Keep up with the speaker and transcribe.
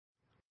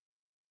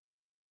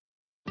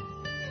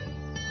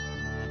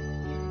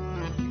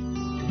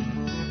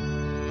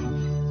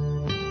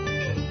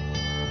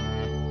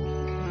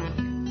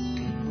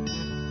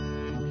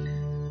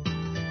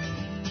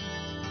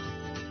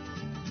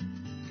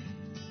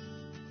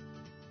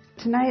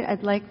Tonight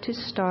I'd like to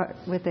start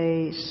with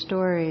a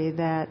story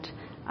that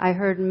I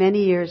heard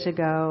many years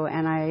ago,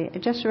 and I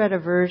just read a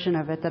version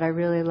of it that I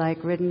really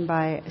like, written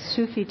by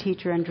Sufi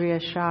teacher Andrea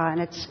Shah, and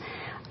it's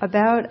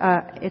about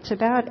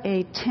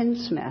a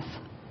tinsmith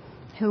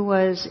who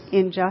was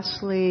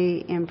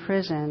unjustly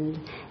imprisoned,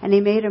 and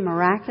he made a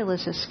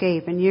miraculous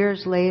escape. And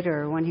years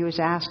later, when he was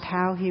asked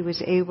how he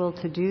was able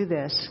to do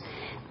this,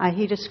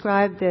 he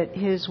described that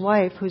his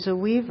wife, who's a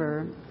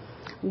weaver,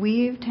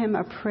 weaved him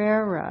a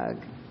prayer rug,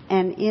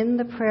 and in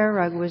the prayer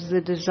rug was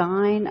the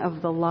design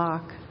of the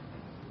lock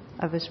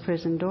of his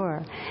prison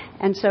door.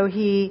 And so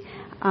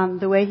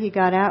the way he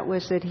got out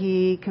was that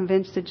he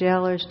convinced the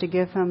jailers to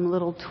give him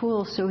little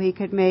tools so he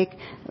could make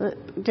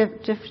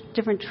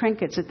different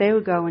trinkets that they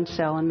would go and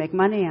sell and make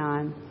money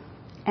on.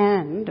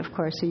 And, of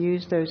course, he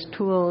used those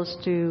tools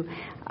to,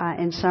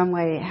 in some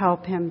way,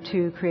 help him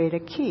to create a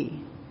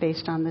key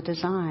based on the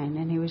design,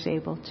 and he was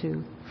able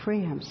to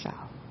free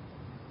himself.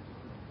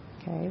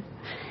 Okay?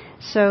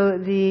 So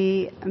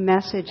the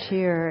message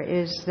here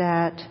is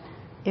that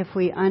if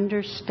we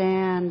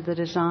understand the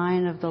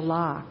design of the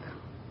lock,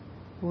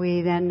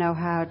 we then know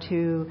how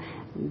to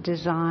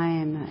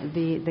design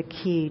the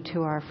key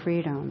to our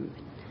freedom.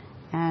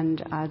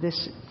 And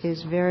this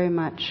is very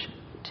much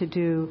to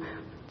do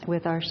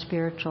with our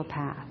spiritual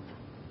path.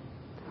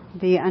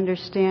 The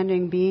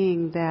understanding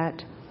being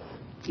that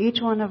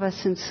each one of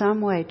us in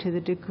some way, to the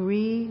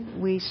degree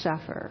we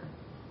suffer,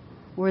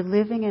 we're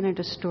living in a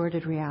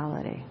distorted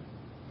reality.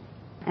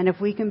 And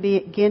if we can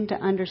begin to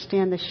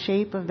understand the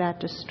shape of that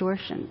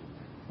distortion,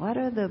 what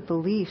are the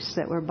beliefs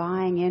that we're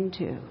buying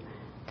into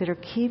that are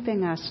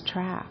keeping us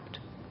trapped?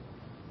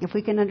 If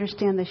we can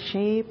understand the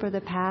shape or the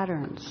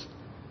patterns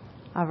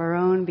of our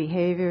own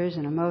behaviors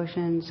and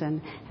emotions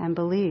and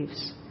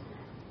beliefs,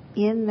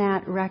 in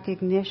that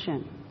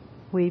recognition,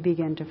 we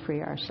begin to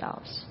free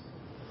ourselves.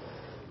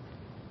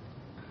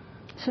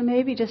 So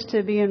maybe just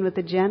to begin with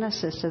the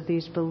genesis of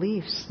these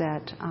beliefs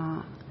that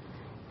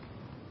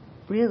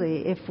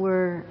really, if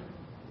we're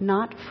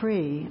not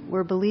free,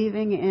 we're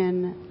believing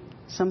in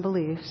some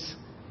beliefs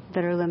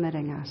that are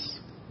limiting us.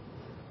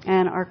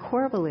 And our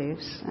core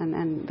beliefs,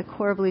 and the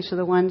core beliefs are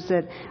the ones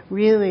that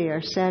really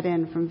are set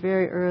in from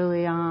very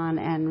early on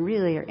and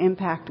really are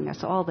impacting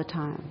us all the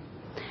time.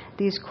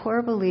 These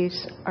core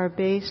beliefs are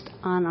based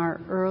on our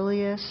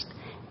earliest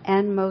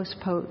and most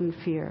potent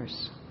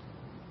fears.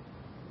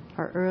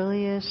 Our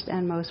earliest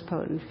and most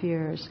potent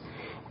fears.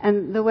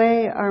 And the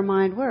way our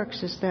mind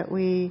works is that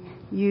we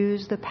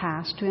use the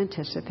past to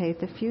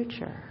anticipate the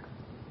future.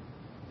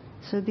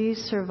 So these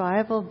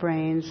survival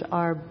brains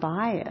are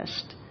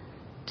biased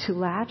to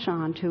latch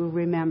on to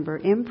remember,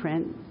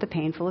 imprint the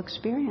painful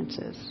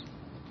experiences.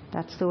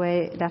 That's the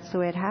way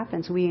it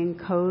happens. We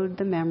encode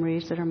the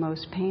memories that are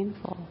most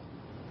painful.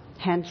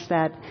 Hence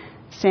that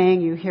saying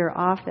you hear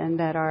often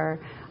that our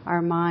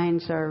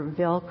minds are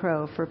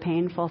Velcro for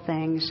painful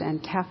things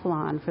and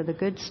Teflon for the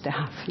good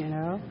stuff, you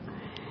know.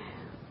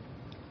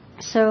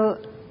 So,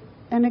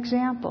 an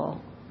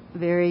example, a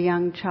very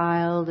young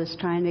child is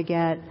trying to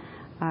get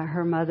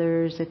her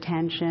mother's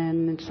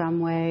attention in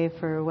some way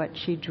for what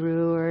she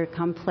drew, or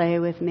come play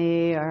with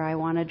me, or I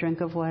want a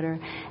drink of water.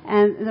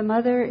 And the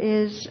mother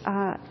is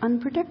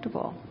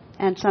unpredictable.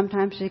 And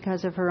sometimes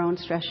because of her own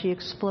stress, she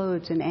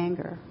explodes in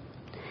anger.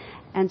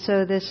 And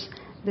so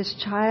this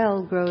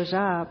child grows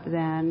up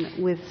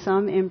then with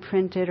some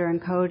imprinted or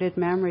encoded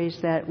memories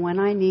that when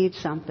I need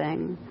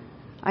something,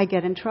 I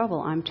get in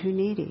trouble. I'm too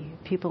needy.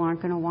 People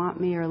aren't going to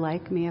want me or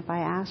like me if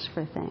I ask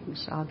for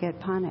things. I'll get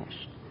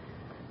punished.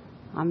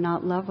 I'm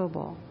not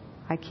lovable.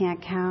 I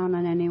can't count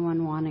on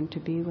anyone wanting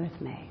to be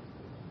with me.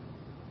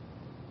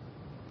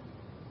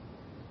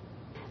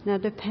 Now,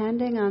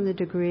 depending on the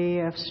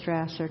degree of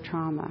stress or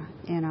trauma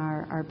in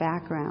our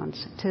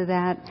backgrounds, to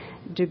that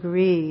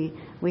degree,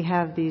 we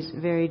have these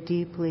very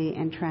deeply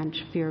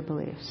entrenched fear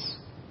beliefs.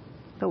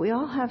 But we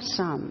all have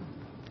some,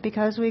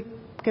 because we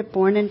get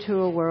born into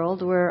a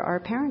world where our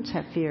parents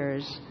have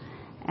fears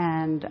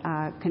and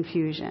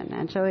confusion,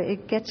 and so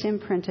it gets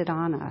imprinted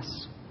on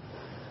us.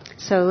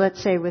 So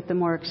let's say with the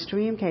more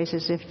extreme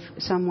cases, if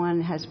someone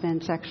has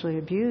been sexually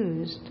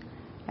abused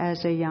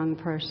as a young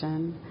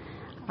person,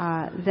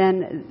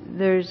 then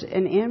there's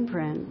an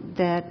imprint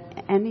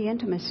that any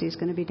intimacy is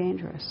going to be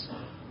dangerous.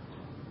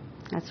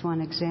 That's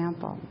one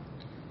example.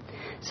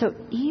 So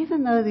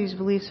even though these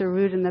beliefs are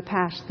rooted in the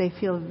past, they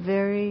feel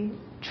very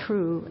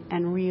true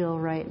and real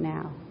right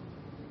now.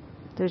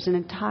 There's an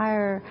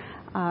entire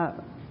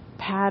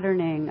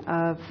patterning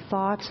of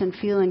thoughts and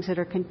feelings that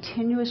are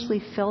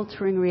continuously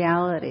filtering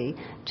reality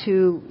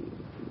to,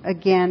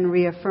 again,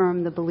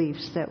 reaffirm the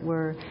beliefs that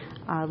were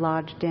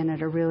lodged in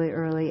at a really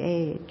early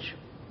age.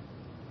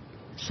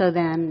 So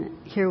then,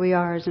 here we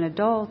are as an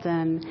adult,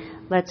 and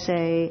let's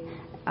say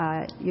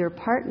your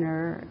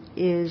partner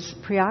is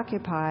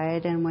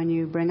preoccupied, and when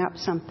you bring up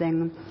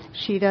something,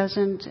 she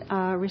doesn't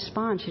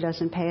respond, she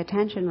doesn't pay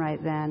attention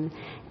right then.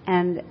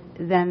 And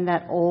then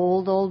that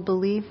old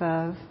belief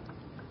of,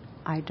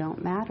 I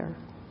don't matter,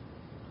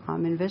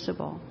 I'm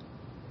invisible,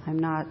 I'm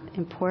not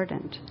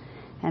important.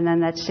 And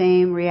then that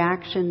same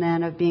reaction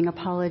then of being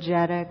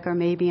apologetic, or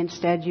maybe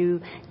instead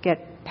you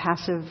get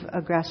passive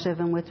aggressive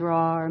and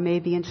withdraw, or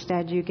maybe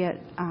instead you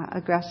get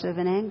aggressive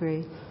and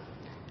angry.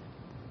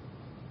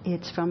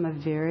 It's from a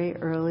very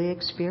early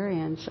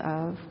experience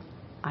of,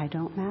 I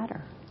don't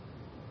matter.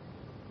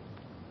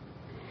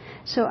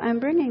 So I'm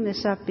bringing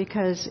this up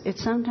because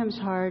it's sometimes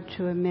hard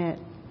to admit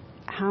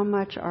how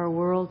much our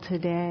world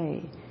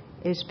today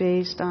is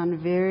based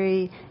on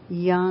very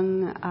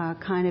young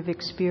kind of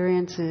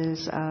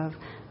experiences of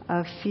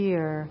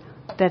fear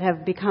that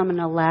have become an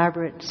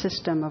elaborate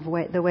system of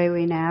the way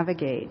we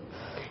navigate.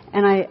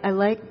 And I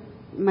like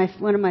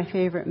one of my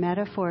favorite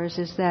metaphors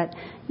is that,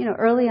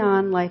 early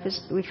on life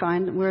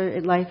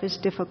is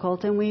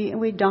difficult, and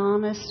we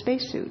don a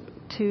spacesuit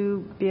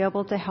to be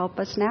able to help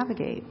us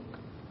navigate.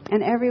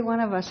 And every one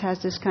of us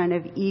has this kind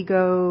of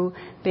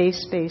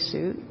ego-based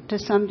spacesuit. To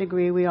some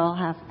degree, we all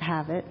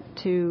have it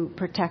to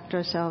protect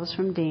ourselves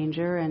from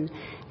danger and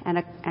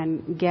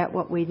get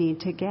what we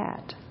need to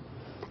get.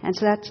 And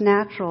so that's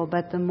natural,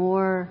 but the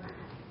more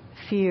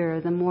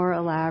fear, the more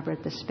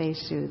elaborate the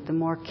spacesuit, the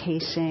more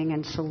casing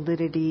and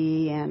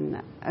solidity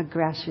and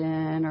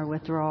aggression or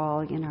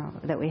withdrawal,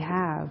 that we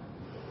have.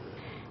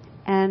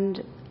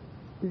 And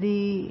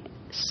the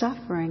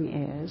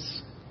suffering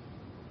is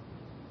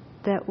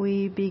that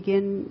we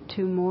begin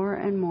to more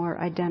and more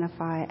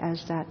identify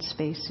as that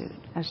spacesuit,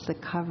 as the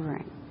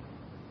covering,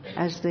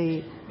 as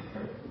the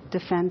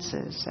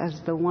defenses, as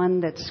the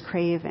one that's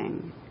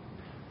craving,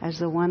 as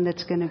the one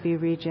that's going to be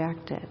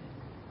rejected,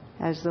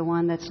 as the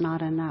one that's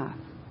not enough.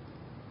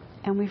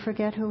 And we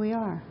forget who we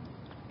are.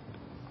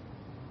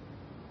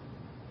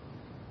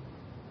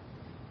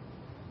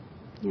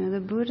 The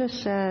Buddha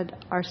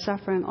said our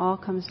suffering all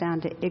comes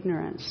down to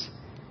ignorance.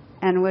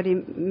 And what he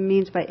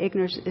means by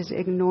ignorance is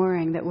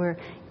ignoring, that we're,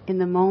 in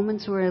the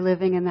moments we're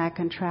living in that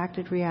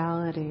contracted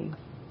reality,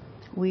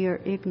 we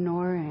are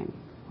ignoring,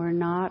 we're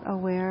not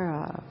aware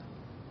of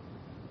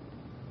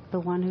the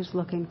one who's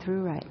looking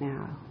through right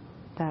now,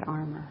 that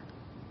armor,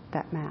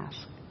 that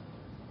mask.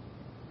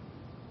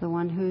 The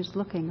one who's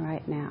looking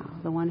right now,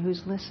 the one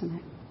who's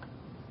listening,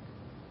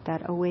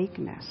 that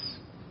awakeness,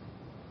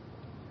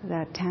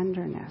 that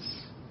tenderness,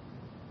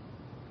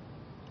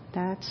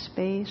 that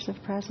space of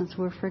presence.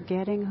 We're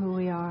forgetting who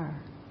we are.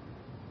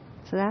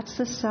 So that's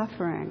the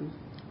suffering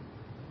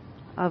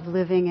of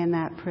living in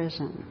that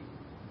prison.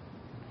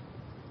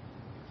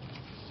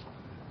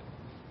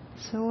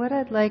 So what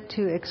I'd like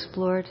to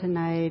explore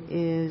tonight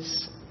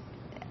is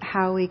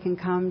how we can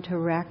come to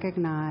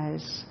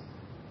recognize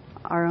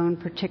our own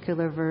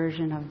particular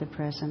version of the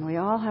prison. We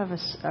all have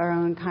our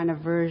own kind of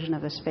version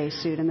of the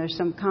spacesuit, and there's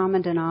some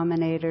common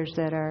denominators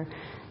that are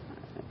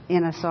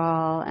in us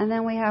all, and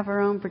then we have our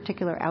own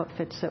particular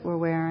outfits that we're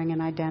wearing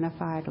and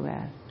identified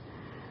with.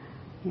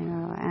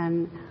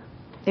 And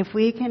if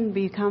we can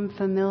become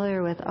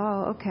familiar with,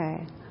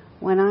 okay,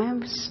 when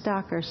I'm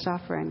stuck or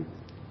suffering,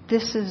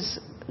 this is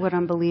what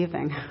I'm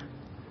believing.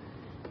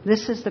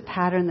 This is the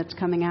pattern that's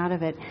coming out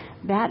of it.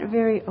 That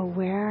very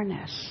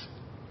awareness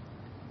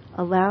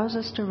allows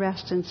us to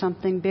rest in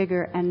something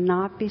bigger and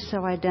not be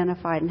so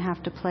identified and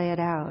have to play it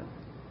out.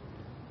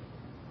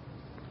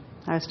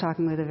 I was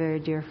talking with a very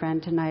dear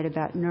friend tonight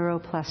about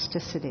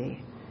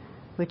neuroplasticity,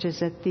 which is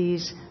that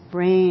these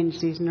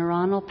brains, these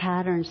neuronal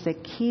patterns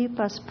that keep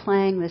us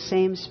playing the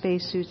same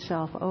spacesuit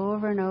self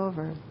over and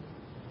over,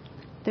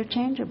 they're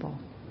changeable.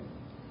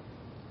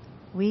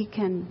 We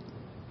can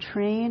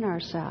train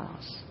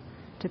ourselves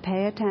to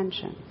pay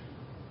attention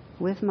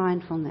with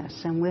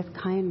mindfulness and with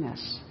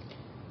kindness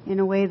in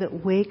a way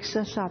that wakes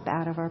us up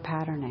out of our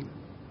patterning.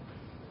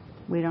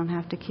 We don't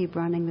have to keep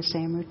running the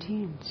same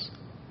routines.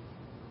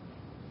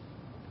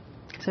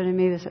 So to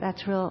me,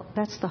 that's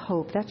the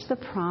hope, that's the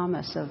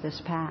promise of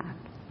this path,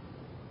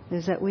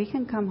 is that we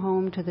can come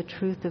home to the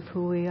truth of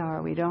who we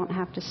are. We don't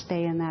have to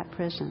stay in that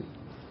prison.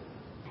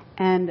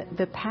 And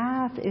the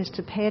path is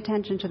to pay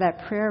attention to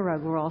that prayer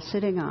rug we're all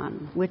sitting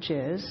on, which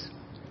is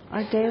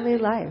our daily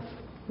life.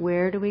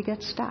 Where do we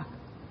get stuck?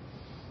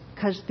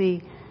 Because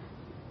the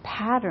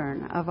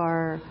pattern of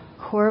our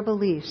core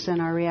beliefs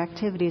and our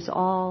reactivity is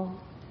all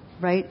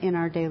right in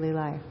our daily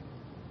life,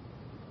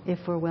 if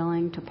we're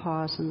willing to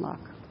pause and look.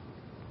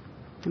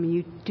 I mean,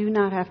 you do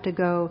not have to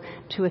go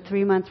to a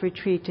 3-month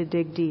retreat to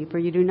dig deep, or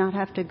you do not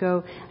have to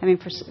go,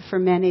 for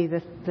many,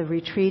 the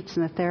retreats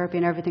and the therapy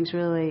and everything's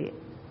really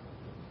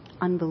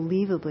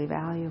unbelievably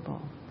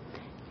valuable.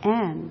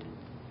 And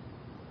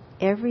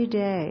every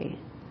day,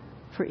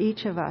 for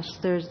each of us,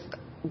 there's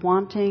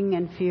wanting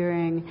and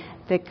fearing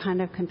that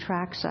kind of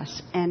contracts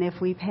us. And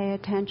if we pay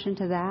attention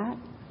to that,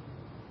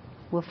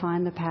 we'll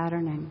find the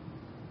patterning.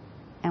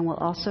 And we'll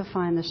also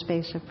find the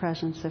space of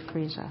presence that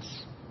frees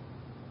us.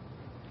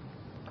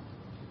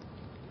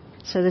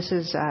 So this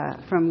is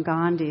from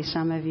Gandhi.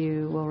 Some of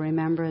you will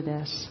remember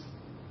this.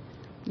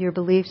 Your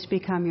beliefs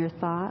become your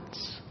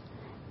thoughts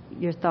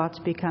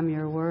become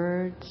your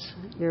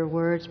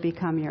words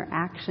become your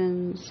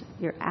actions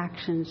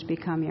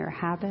become your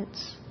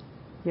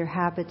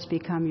habits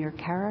become your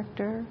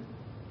character,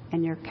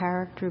 and your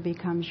character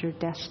becomes your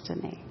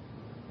destiny.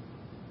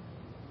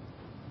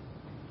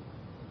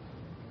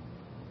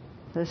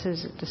 This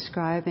is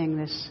describing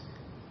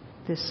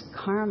this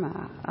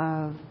karma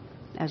of,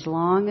 as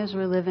long as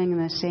we're living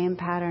in the same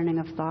patterning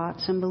of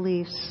thoughts and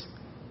beliefs,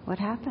 what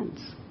happens?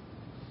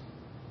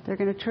 They're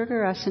going to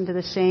trigger us into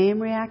the same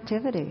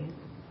reactivity.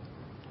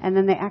 And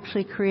then they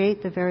actually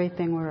create the very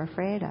thing we're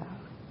afraid of.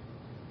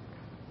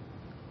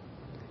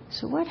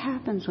 So what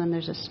happens when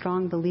there's a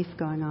strong belief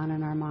going on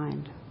in our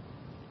mind?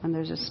 When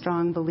there's a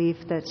strong belief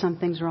that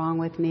something's wrong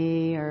with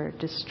me, or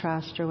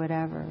distrust, or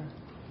whatever?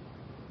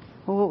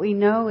 Well, what we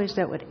know is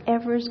that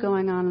whatever's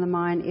going on in the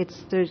mind,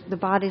 the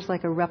body's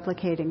like a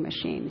replicating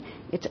machine.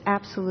 It's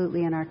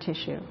absolutely in our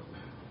tissue.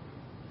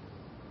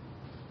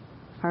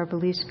 Our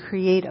beliefs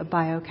create a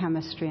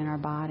biochemistry in our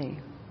body.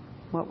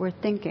 What we're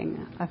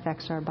thinking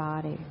affects our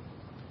body.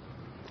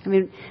 I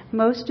mean,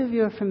 most of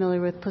you are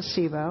familiar with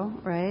placebo,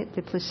 right?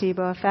 The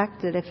placebo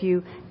effect, that if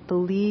you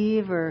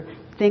believe or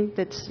think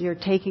that you're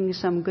taking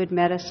some good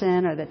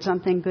medicine or that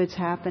something good's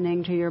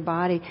happening to your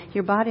body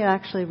will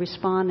actually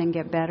respond and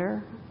get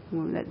better.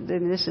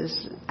 This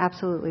is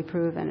absolutely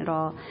proven. It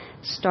all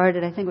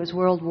started, I think it was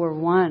World War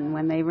I,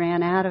 when they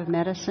ran out of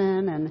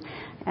medicine,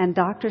 and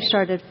doctors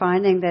started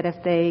finding that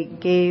if they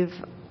gave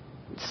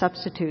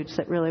substitutes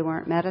that really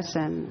weren't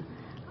medicine,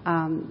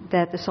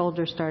 that the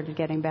soldiers started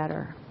getting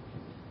better.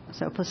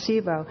 So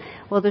placebo.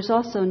 Well, there's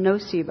also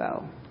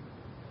nocebo.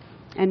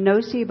 And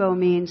nocebo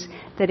means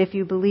that if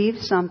you believe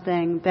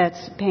something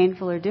that's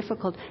painful or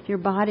difficult, your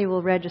body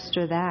will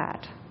register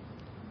that.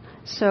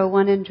 So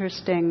one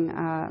interesting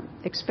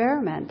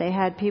experiment, they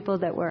had people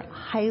that were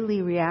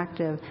highly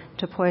reactive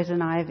to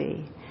poison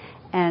ivy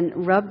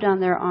and rubbed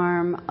on their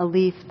arm a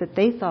leaf that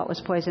they thought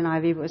was poison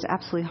ivy but was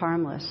absolutely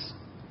harmless.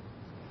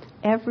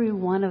 Every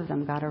one of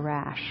them got a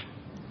rash.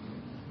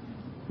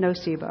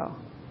 Nocebo.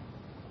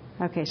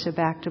 Okay, so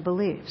back to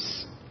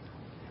beliefs.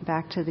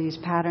 Back to these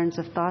patterns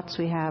of thoughts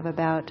we have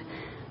about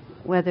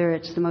whether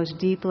it's the most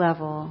deep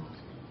level.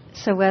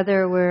 So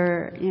whether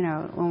we're,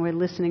 when we're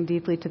listening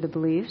deeply to the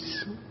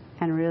beliefs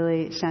and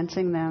really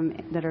sensing them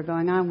that are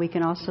going on, we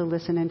can also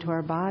listen into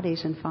our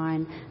bodies and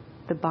find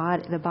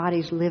the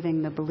body's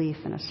living the belief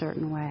in a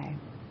certain way.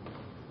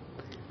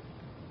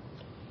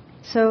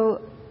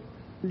 So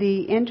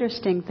the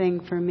interesting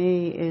thing for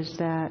me is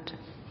that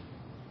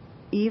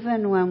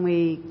even when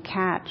we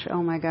catch,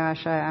 oh my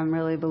gosh, I'm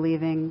really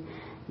believing,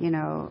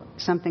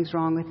 something's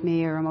wrong with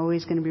me, or I'm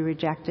always going to be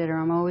rejected, or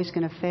I'm always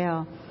going to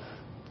fail,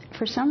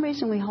 for some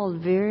reason we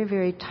hold very,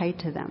 very tight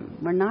to them.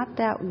 We're not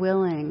that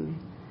willing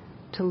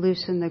to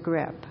loosen the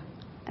grip.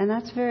 And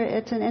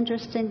it's an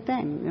interesting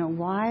thing,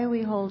 why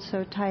we hold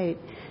so tight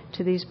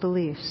to these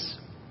beliefs.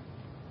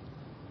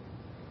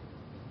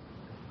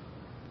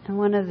 And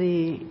one of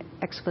the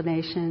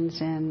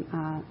explanations in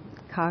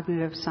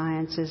cognitive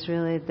science is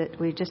really that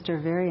we just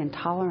are very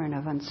intolerant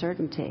of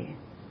uncertainty.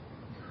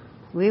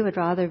 We would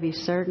rather be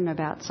certain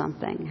about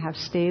something, have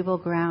stable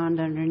ground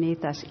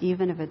underneath us,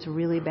 even if it's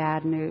really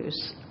bad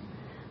news.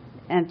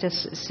 And it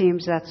just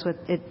seems that's what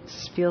it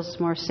feels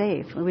more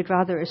safe. We'd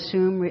rather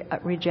assume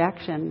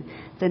rejection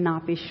than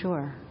not be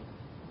sure.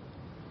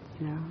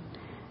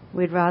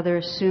 We'd rather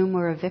assume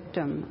we're a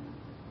victim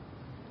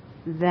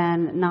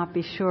than not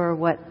be sure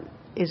what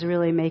is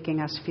really making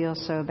us feel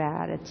so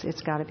bad.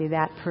 It's got to be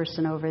that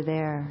person over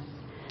there.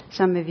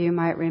 Some of you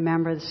might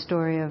remember the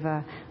story of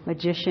a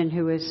magician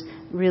who was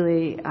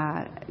really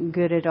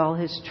good at all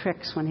his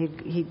tricks when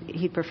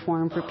he'd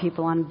perform for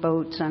people on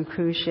boats, on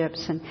cruise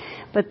ships.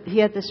 But he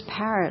had this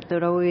parrot that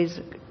would always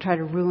try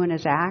to ruin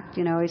his act.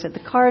 He said,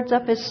 the card's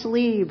up his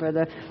sleeve, or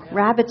the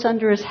rabbit's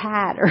under his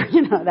hat, or,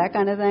 that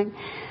kind of thing.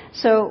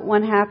 So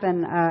one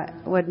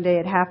day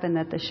it happened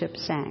that the ship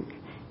sank.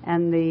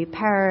 And the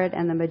parrot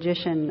and the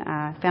magician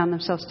found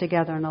themselves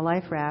together in a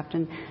life raft.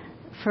 And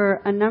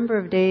for a number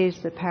of days,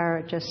 the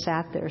parrot just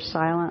sat there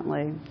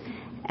silently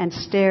and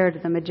stared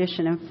at the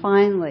magician. And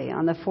finally,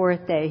 on the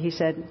fourth day, he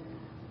said,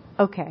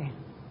 okay,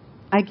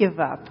 I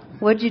give up.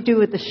 What'd you do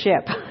with the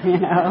ship?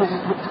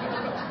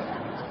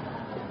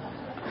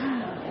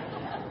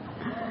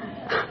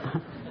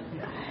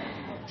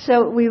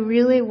 So we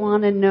really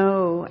want to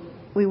know,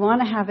 we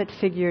want to have it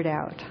figured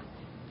out.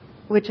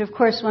 Which, of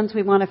course, once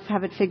we want to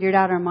have it figured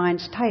out, our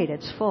mind's tight,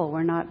 it's full.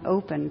 We're not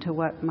open to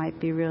what might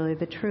be really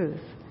the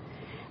truth.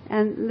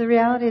 And the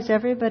reality is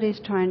everybody's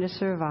trying to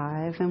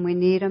survive, and we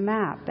need a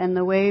map. And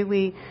the way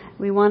we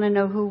want to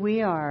know who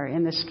we are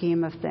in the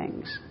scheme of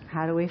things.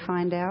 How do we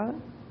find out?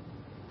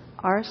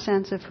 Our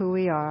sense of who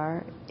we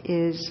are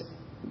is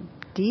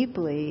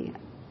deeply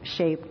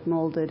shaped,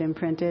 molded,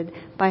 imprinted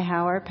by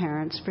how our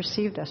parents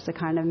perceived us, the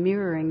kind of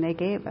mirroring they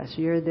gave us.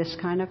 You're this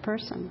kind of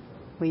person.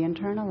 We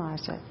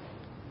internalize it.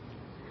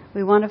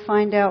 We want to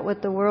find out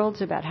what the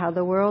world's about, how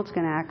the world's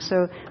going to act.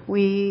 So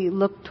we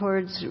look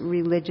towards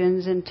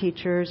religions and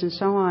teachers and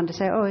so on to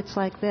say, oh, it's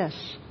like this.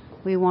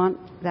 We want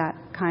that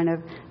kind of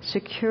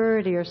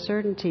security or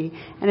certainty.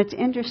 And it's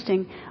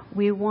interesting,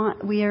 we'd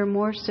be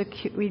more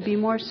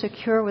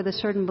secure with a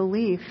certain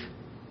belief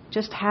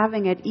just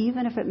having it,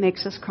 even if it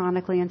makes us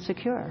chronically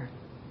insecure.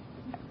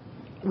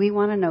 We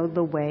want to know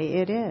the way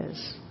it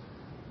is.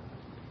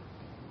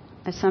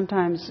 I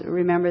sometimes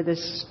remember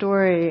this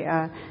story,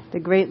 the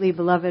greatly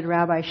beloved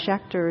Rabbi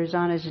Schechter is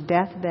on his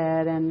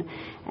deathbed,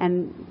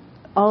 and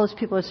all those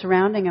people are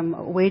surrounding him,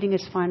 awaiting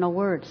his final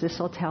words. This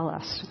will tell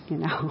us,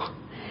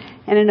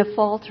 And in a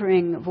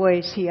faltering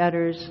voice, he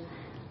utters,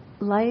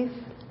 "Life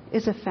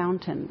is a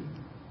fountain."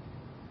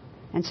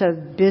 And so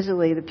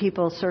busily, the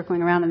people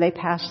circling around, and they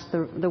pass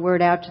the word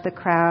out to the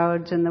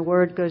crowds, and the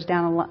word goes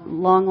down a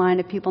long line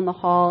of people in the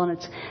hall, and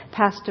it's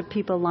passed to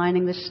people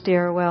lining the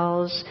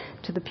stairwells,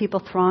 to the people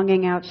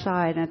thronging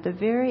outside. And at the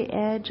very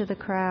edge of the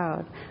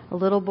crowd, a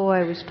little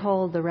boy was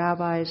told the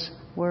rabbi's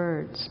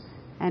words.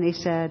 And he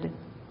said,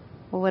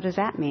 "Well, what does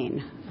that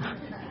mean?"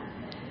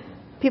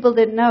 People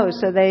didn't know,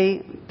 so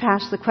they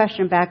passed the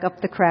question back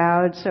up the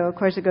crowd. So, of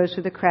course, it goes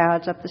through the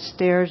crowds, up the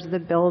stairs of the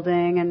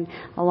building, and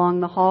along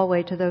the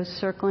hallway to those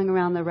circling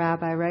around the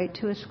rabbi, right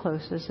to his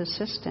closest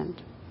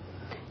assistant.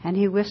 And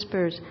he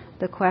whispers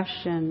the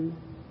question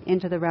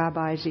into the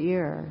rabbi's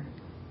ear.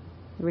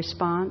 The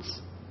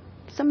response,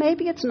 "So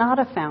maybe it's not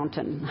a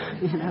fountain,"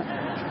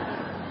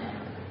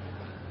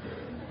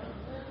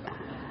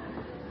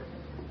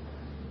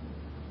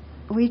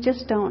 We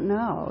just don't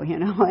know,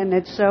 and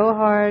it's so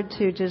hard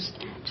to just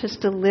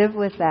to live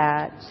with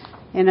that.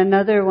 In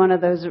another one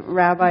of those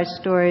rabbi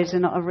stories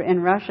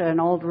in Russia, an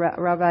old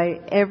rabbi,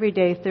 every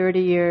day, 30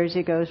 years,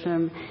 he goes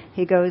from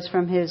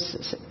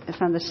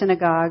the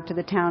synagogue to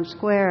the town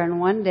square, and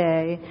one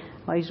day,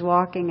 while he's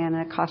walking, and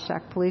a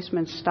Cossack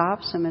policeman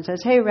stops him and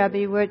says, "Hey,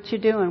 Rebbe, what you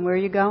doing? Where are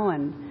you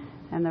going?"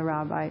 And the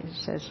rabbi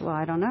says, "Well,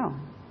 I don't know."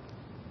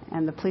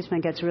 And the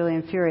policeman gets really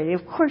infuriated.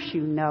 "Of course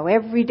you know.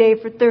 Every day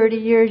for 30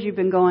 years you've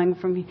been going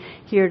from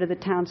here to the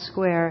town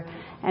square."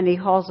 And he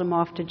hauls him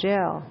off to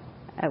jail.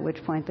 At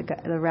which point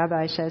the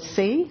rabbi says,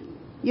 "See?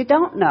 You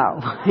don't know."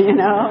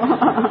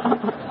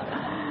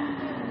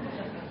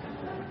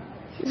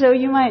 So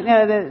you might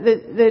know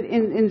that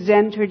in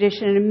Zen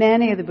tradition and in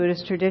many of the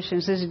Buddhist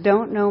traditions, this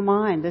don't know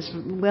mind, this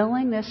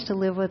willingness to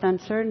live with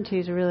uncertainty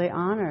is really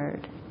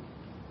honored.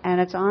 And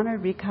it's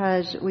honored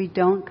because we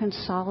don't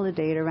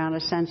consolidate around a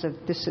sense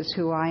of this is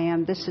who I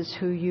am, this is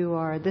who you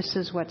are, this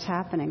is what's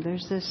happening.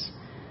 There's this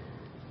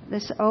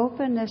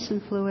openness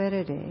and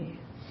fluidity.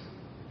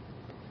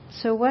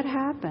 So what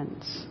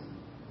happens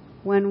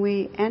when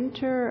we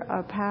enter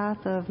a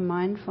path of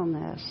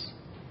mindfulness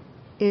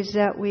is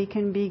that we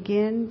can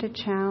begin to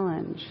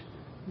challenge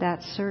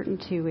that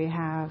certainty we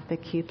have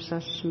that keeps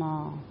us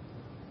small.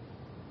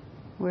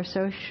 We're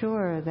so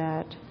sure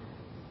that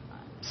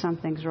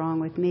something's wrong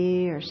with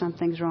me, or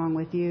something's wrong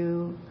with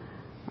you,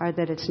 or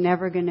that it's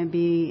never going to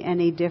be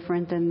any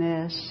different than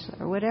this,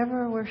 or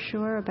whatever we're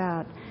sure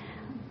about.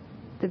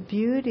 The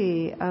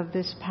beauty of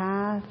this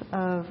path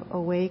of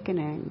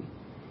awakening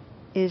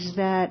is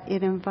that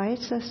it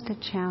invites us to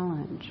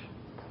challenge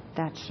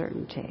that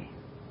certainty.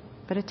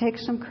 But it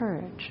takes some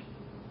courage.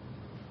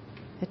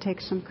 It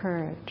takes some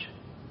courage.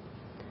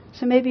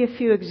 So maybe a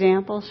few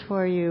examples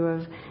for you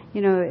of,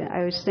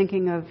 I was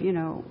thinking of,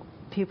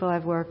 people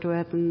I've worked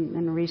with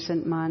in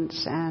recent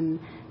months, and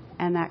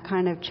that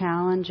kind of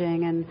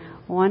challenging. And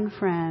one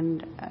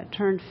friend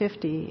turned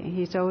 50.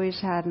 He's always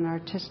had an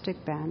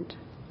artistic bent.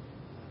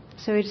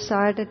 So he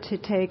decided to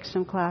take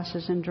some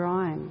classes in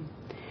drawing.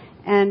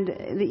 And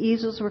the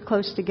easels were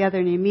close together,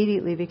 and he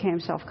immediately became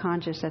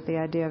self-conscious at the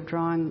idea of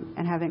drawing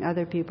and having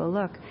other people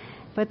look.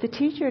 But the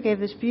teacher gave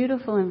this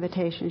beautiful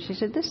invitation. She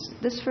said,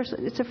 this first,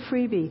 it's a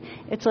freebie.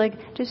 It's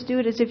like, just do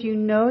it as if you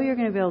know you're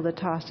going to be able to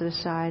toss it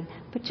aside,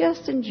 but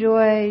just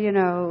enjoy,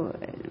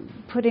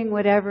 putting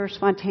whatever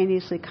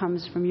spontaneously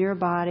comes from your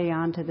body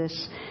onto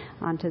this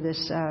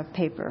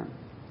paper.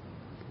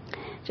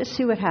 Just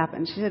see what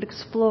happens. She said,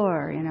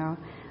 explore,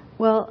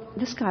 Well,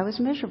 this guy was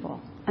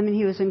miserable.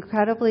 He was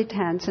incredibly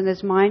tense, and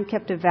his mind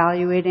kept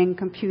evaluating,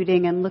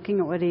 computing, and looking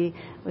at what he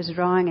was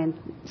drawing and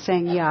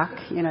saying,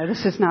 yuck,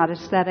 this is not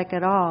aesthetic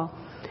at all.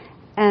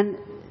 And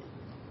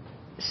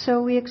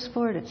so we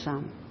explored it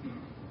some.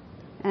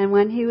 And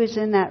when he was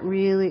in that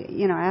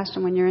really, I asked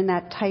him, when you're in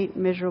that tight,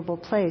 miserable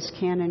place,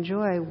 can't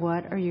enjoy,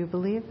 what are you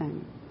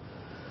believing?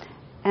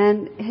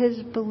 And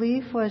his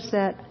belief was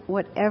that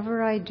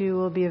whatever I do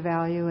will be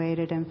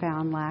evaluated and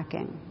found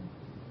lacking.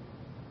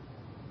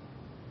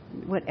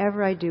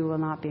 Whatever I do will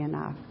not be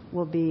enough,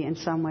 will be in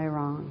some way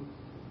wrong.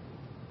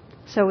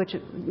 So which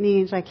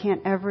means I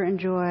can't ever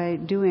enjoy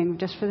doing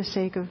just for the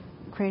sake of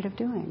creative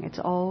doing. It's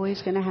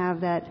always going to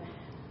have that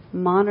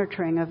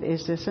monitoring of,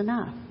 is this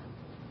enough?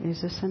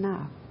 Is this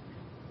enough?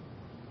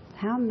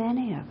 How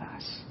many of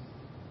us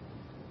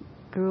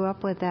grew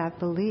up with that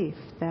belief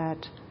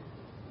that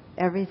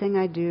everything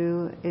I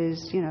do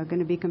is, going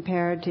to be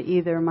compared to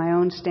either my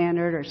own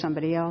standard or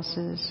somebody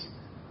else's?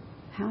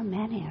 How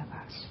many of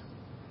us?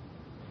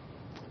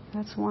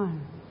 That's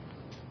one.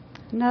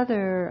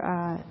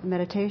 Another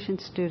meditation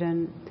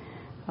student,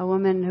 a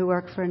woman who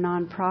worked for a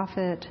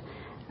nonprofit,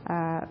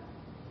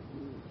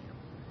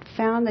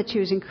 found that she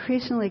was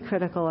increasingly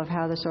critical of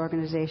how this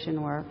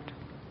organization worked.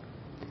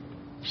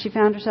 she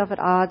found herself at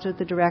odds with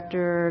the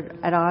director,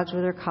 at odds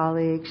with her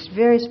colleagues,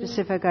 very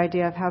specific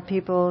idea of how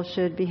people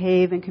should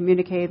behave and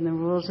communicate and the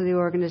rules of the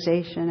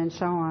organization and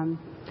so on.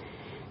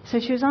 So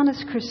she was on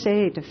this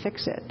crusade to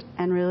fix it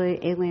and really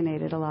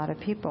alienated a lot of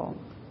people.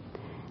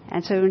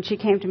 And so when she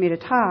came to me to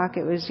talk,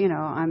 it was,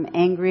 I'm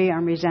angry,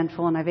 I'm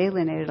resentful, and I've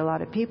alienated a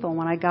lot of people.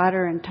 When I got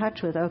her in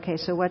touch with, okay,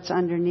 so what's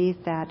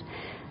underneath that?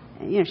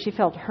 She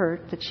felt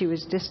hurt that she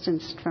was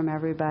distanced from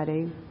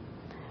everybody.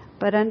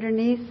 But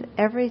underneath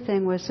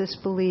everything was this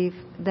belief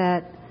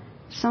that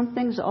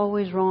something's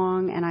always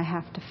wrong and I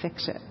have to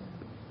fix it.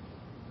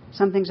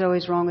 Something's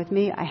always wrong with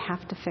me, I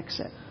have to fix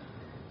it.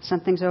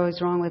 Something's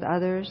always wrong with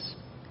others.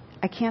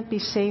 I can't be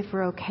safe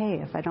or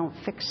okay if I don't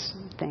fix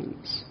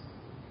things.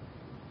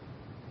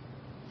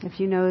 If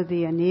you know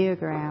the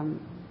Enneagram,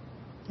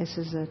 this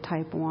is a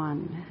type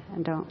 1.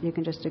 And you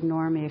can just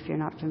ignore me if you're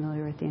not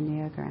familiar with the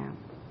Enneagram.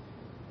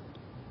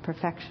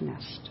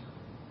 Perfectionist.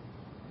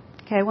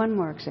 Okay, one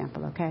more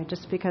example, okay?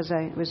 Just because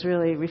I was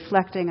really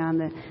reflecting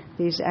on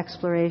these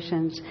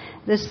explorations.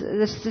 This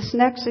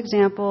next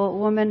example, a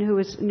woman who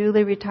was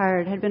newly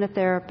retired, had been a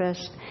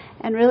therapist,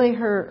 and really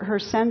her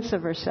sense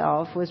of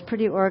herself was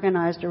pretty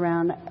organized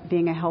around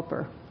being a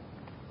helper,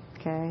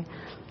 okay?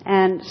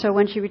 And so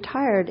when she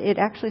retired, it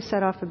actually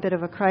set off a bit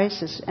of a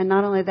crisis. And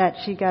not only that,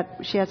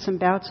 she had some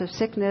bouts of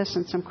sickness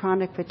and some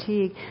chronic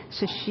fatigue,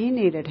 so she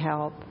needed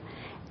help.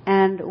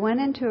 And went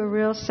into a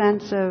real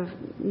sense of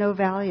no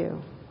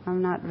value.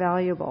 I'm not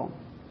valuable.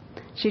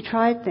 She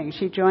tried things.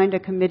 She joined a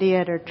committee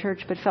at her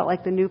church, but felt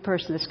like the new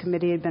person. This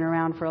committee had been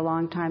around for a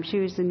long time. She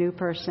was the new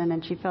person,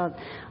 and she felt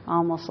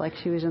almost like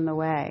she was in the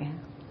way.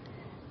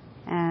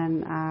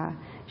 And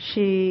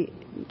she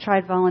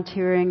tried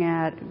volunteering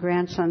at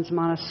grandson's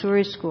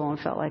Montessori school and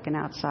felt like an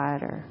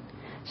outsider.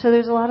 So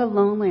there's a lot of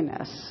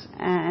loneliness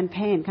and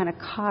pain kind of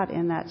caught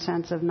in that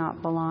sense of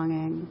not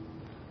belonging.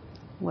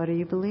 What are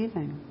you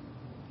believing?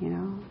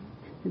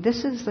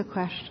 This is the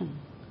question.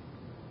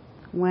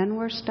 When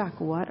we're stuck,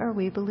 what are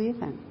we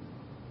believing?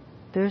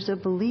 There's a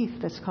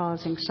belief that's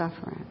causing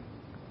suffering.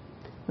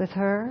 With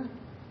her,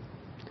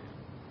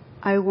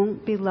 I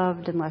won't be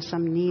loved unless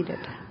I'm needed.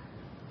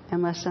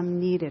 Unless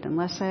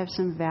I have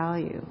some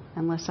value,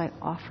 unless I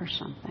offer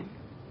something.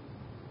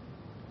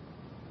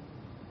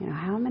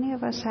 How many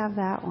of us have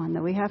that one,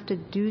 that we have to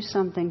do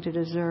something to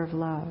deserve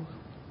love?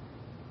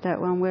 That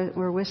when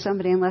we're with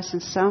somebody, unless in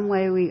some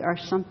way we are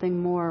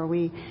something more,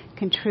 we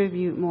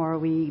contribute more,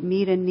 we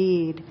meet a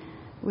need,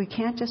 we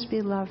can't just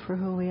be loved for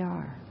who we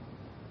are.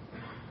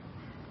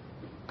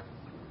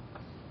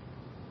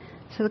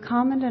 So the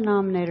common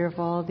denominator of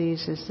all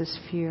these is this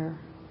fear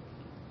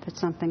that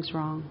something's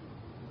wrong.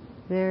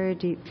 Very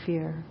deep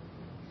fear.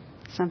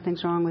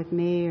 Something's wrong with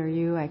me or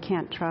you. I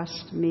can't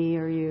trust me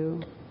or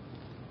you.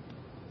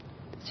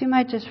 So you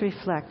might just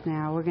reflect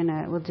now. We're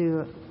not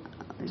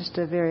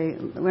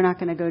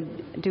going to go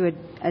do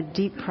a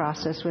deep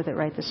process with it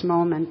right this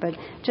moment, but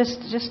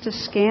just to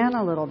scan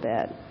a little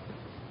bit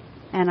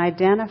and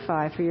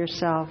identify for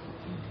yourself.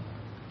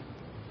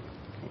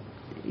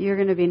 You're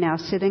going to be now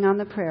sitting on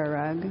the prayer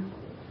rug.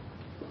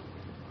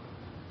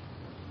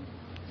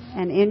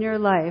 And in your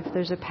life,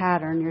 there's a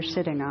pattern you're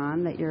sitting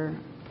on that you're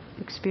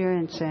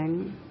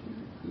experiencing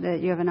that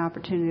you have an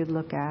opportunity to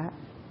look at.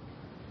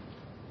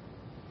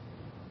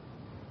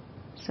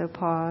 So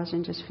pause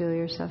and just feel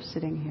yourself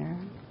sitting here.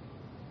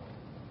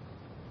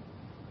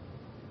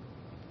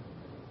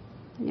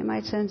 And you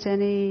might sense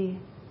any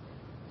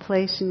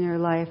place in your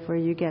life where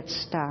you get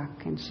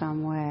stuck in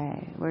some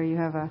way, where you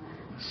have a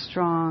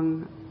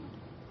strong,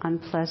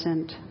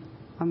 unpleasant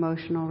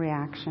emotional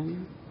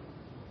reaction.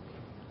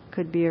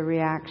 Could be a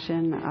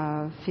reaction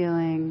of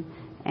feeling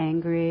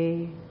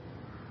angry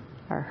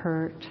or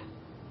hurt,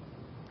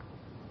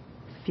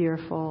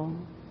 fearful,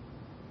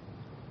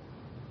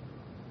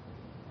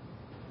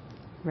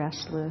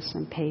 restless,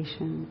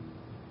 impatient.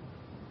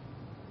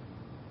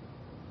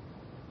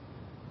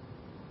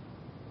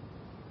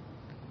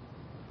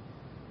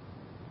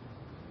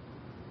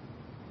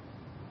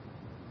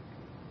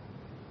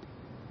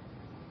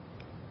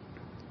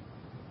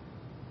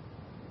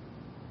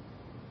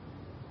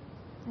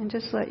 And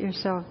just let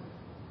yourself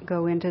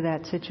go into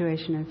that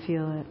situation and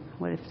feel it.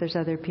 What if there's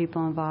other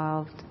people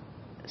involved?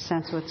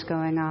 Sense what's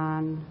going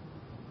on.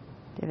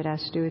 If it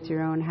has to do with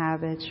your own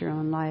habits, your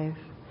own life,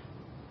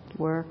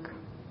 work,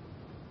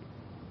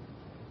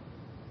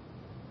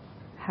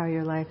 how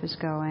your life is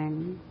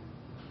going,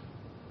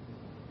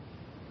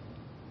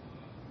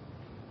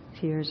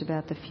 fears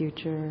about the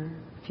future,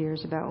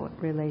 fears about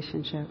what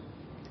relationship.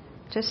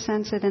 Just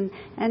sense it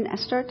and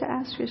start to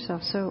ask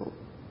yourself, so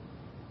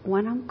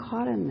when I'm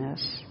caught in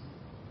this,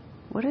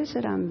 what is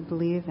it I'm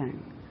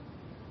believing?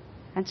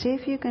 And see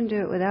if you can do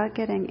it without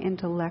getting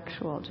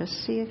intellectual. Just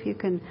see if you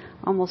can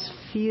almost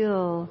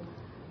feel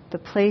the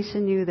place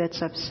in you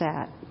that's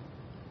upset,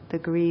 the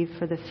grief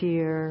or the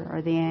fear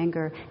or the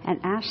anger, and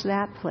ask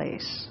that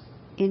place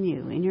in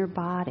you, in your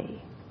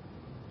body,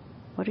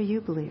 what are you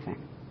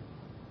believing?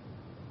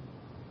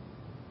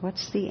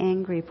 What's the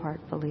angry part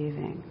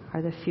believing,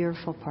 or the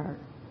fearful part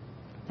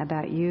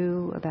about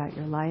you, about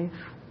your life?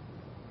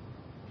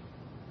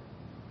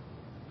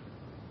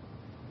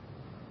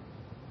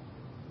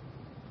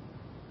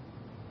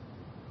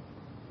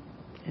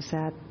 Is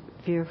that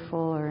fearful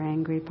or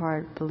angry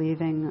part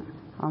believing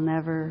I'll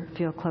never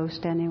feel close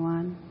to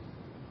anyone?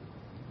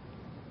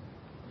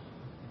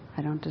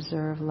 I don't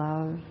deserve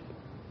love.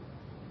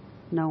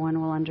 No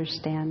one will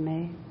understand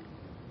me.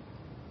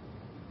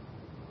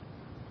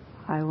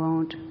 I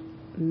won't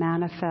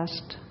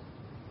manifest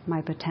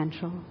my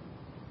potential.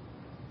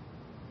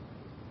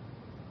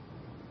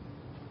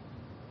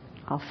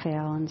 I'll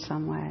fail in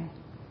some way.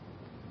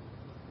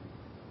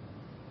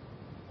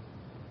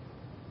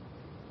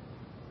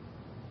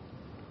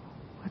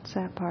 What's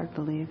that part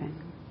believing?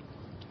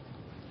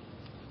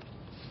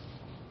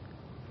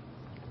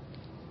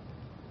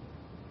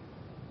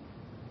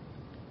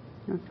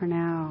 And for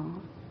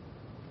now,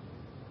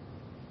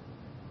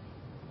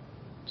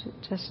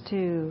 just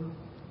to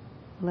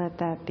let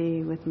that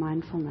be with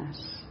mindfulness.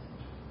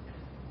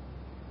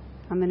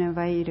 I'm going to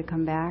invite you to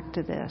come back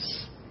to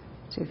this.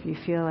 So if you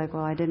feel like,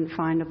 well, I didn't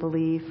find a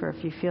belief, or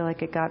if you feel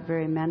like it got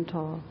very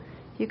mental,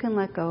 you can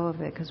let go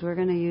of it, because we're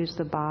going to use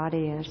the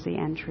body as the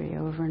entry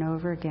over and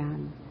over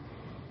again.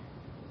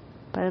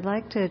 But I'd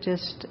like to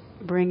just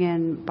bring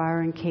in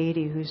Byron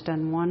Katie, who's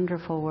done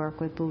wonderful work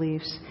with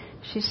beliefs.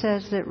 She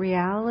says that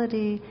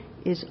reality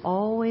is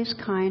always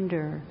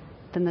kinder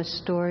than the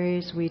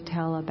stories we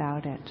tell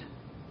about it.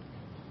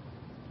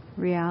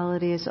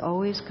 Reality is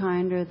always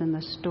kinder than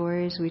the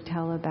stories we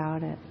tell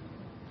about it.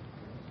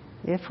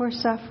 If we're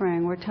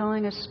suffering, we're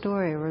telling a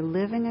story. We're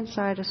living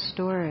inside a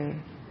story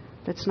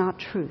that's not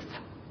truth.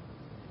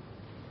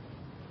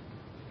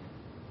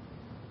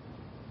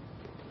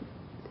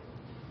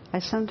 I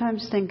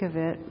sometimes think of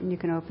it, and you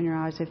can open your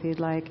eyes if you'd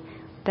like,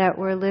 that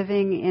we're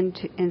living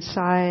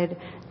inside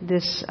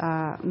this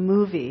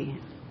movie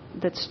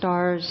that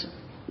stars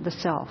the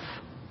self.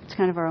 It's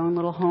kind of our own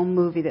little home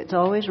movie that's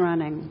always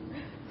running.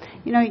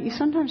 You know, you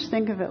sometimes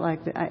think of it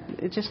like that.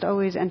 It just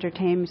always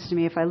entertains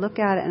me if I look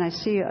at it and I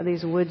see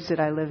these woods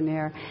that I live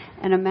near,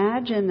 and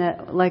imagine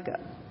that like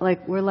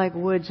we're like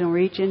woods and we're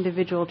each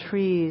individual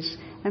trees.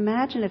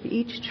 Imagine if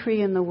each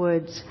tree in the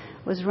woods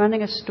was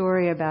running a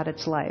story about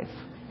its life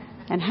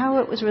and how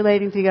it was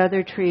relating to the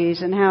other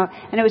trees, and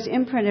it was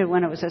imprinted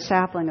when it was a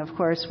sapling, of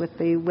course, with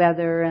the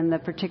weather and the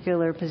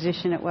particular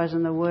position it was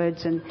in the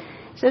woods. And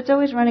so it's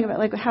always running about,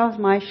 like, how's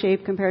my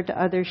shape compared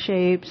to other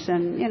shapes,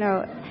 and, you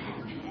know,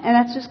 and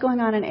that's just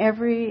going on in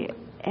every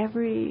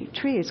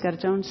tree. It's got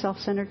its own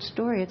self-centered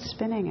story it's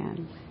spinning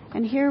in.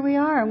 And here we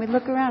are, and we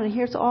look around, and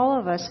here's all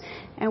of us,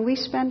 and we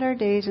spend our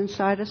days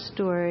inside a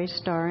story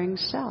starring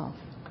self.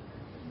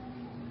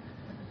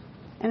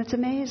 And it's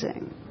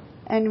amazing.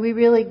 And we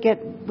really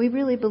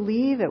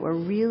believe it. We're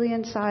really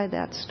inside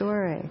that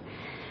story.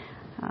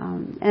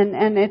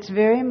 And it's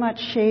very much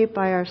shaped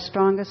by our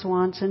strongest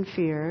wants and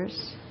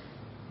fears.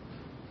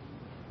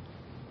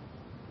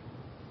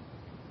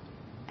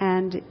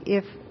 And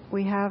if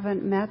we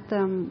haven't met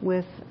them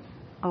with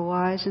a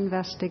wise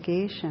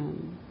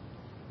investigation,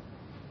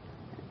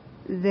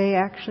 they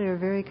actually are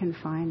very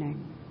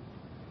confining.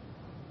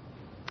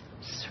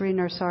 Sri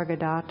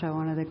Nisargadatta,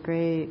 one of the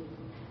great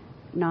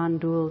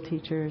non-dual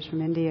teachers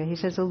from India, he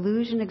says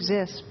illusion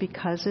exists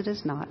because it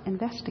is not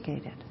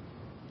investigated.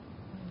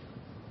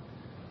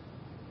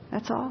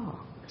 That's all.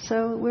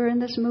 So we're in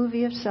this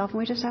movie of self, and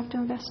we just have to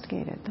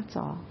investigate it. That's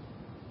all.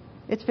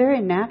 It's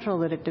very natural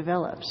that it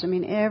develops. I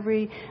mean,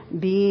 every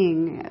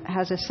being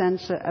has a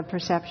sense, a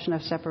perception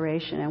of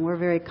separation, and we're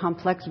very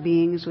complex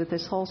beings with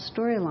this whole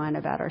storyline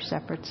about our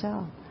separate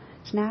self.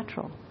 It's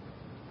natural.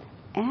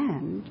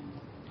 And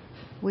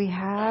we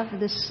have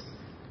this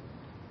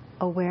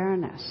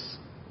awareness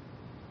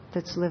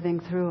that's living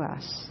through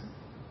us,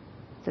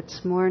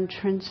 that's more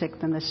intrinsic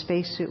than the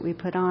spacesuit we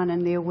put on,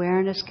 and the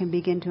awareness can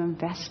begin to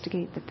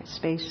investigate the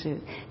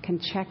spacesuit, can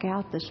check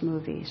out this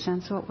movie,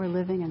 sense what we're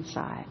living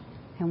inside,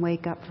 and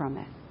wake up from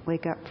it,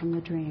 wake up from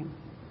the dream.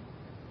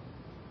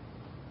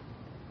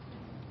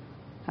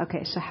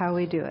 Okay, so how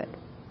we do it.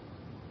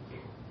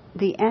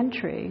 The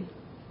entry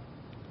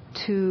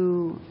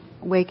to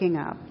waking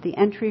up, the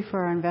entry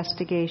for our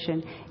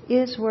investigation,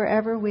 is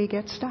wherever we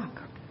get stuck.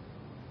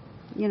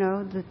 You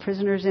know, the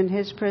prisoner's in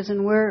his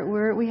prison.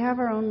 We have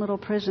our own little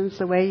prisons.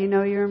 The way you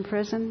know you're in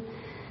prison,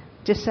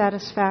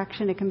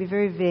 dissatisfaction. It can be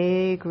very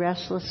vague,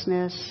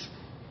 restlessness,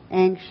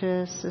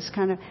 anxious. This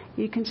kind of,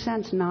 you can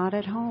sense not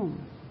at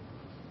home.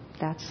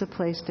 That's the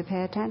place to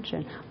pay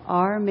attention.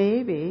 Or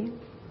maybe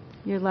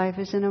your life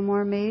is in a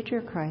more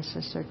major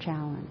crisis or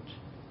challenge.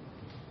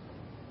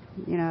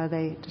 You know,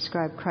 they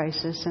describe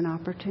crisis and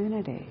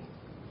opportunity.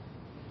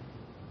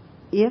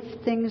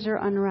 If things are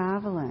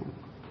unraveling,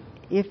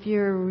 if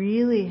you're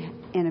really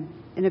in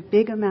a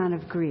big amount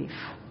of grief,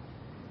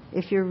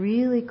 if you're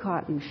really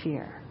caught in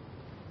fear,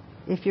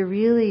 if you're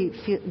really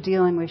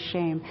dealing with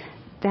shame,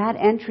 that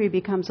entry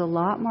becomes a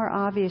lot more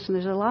obvious, and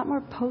there's a lot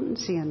more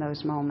potency in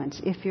those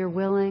moments if you're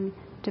willing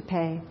to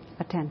pay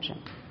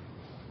attention.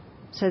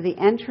 So the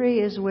entry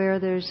is where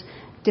there's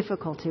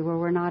difficulty, where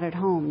we're not at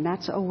home.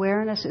 That's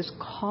awareness is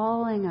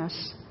calling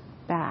us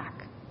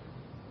back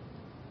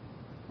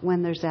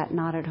when there's that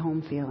not at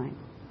home feeling.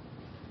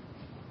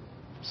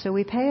 So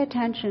we pay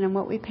attention, and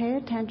what we pay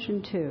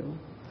attention to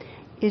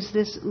is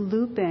this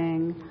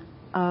looping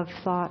of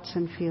thoughts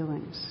and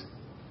feelings.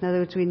 In other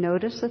words, we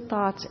notice the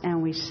thoughts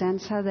and we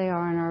sense how they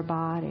are in our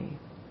body.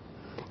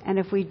 And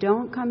if we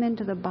don't come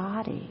into the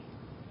body,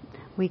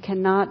 we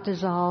cannot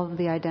dissolve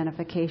the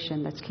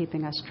identification that's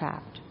keeping us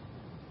trapped.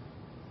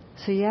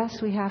 So yes,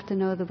 we have to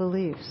know the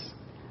beliefs,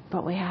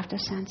 but we have to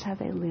sense how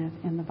they live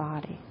in the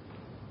body.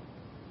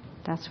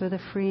 That's where the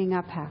freeing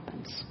up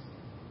happens.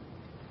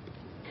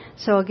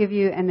 So I'll give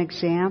you an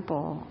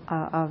example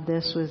of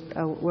this. Was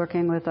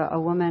working with a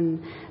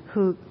woman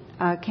who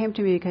came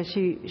to me because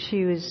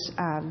she was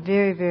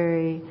very,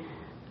 very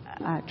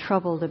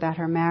troubled about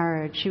her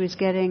marriage. She was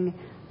getting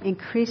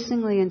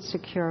increasingly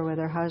insecure with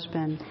her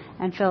husband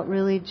and felt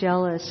really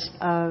jealous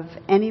of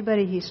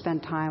anybody he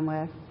spent time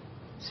with,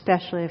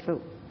 especially if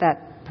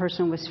that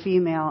person was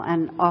female,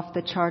 and off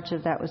the charts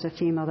if that was a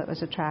female that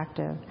was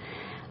attractive.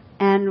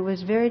 And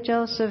was very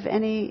jealous of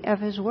any of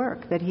his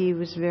work, that he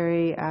was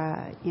very,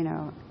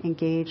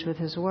 engaged with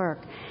his work.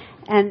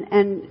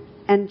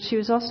 And she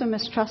was also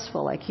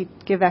mistrustful, like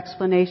he'd give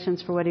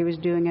explanations for what he was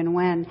doing and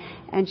when.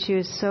 And she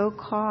was so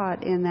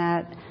caught in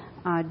that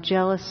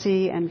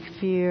jealousy and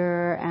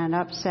fear and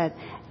upset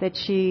that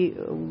she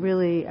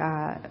really,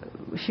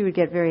 she would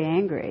get very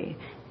angry.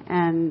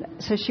 And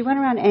so she went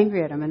around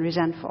angry at him and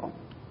resentful.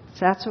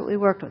 So that's what we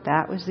worked with.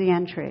 That was the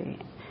entry.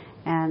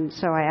 And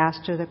so I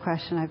asked her the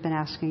question I've been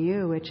asking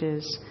you, which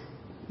is,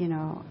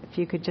 if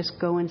you could just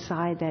go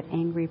inside that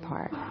angry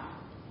part,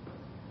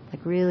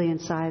 like really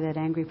inside that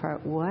angry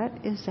part, what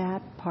is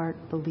that part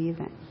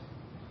believing?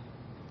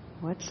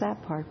 What's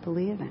that part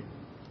believing?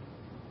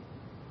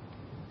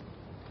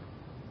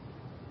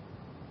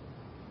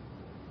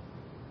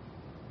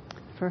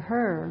 For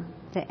her,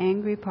 the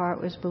angry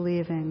part was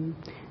believing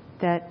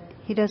that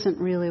he doesn't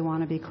really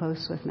want to be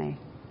close with me.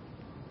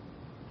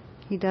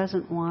 He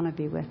doesn't want to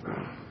be with me.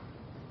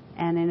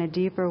 And in a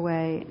deeper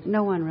way,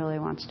 no one really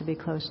wants to be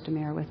close to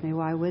me or with me.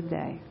 Why would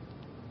they?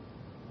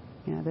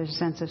 There's a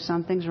sense of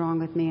something's wrong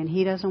with me, and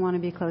he doesn't want to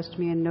be close to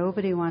me, and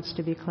nobody wants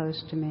to be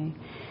close to me.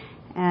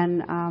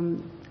 And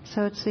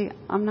so it's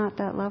I'm not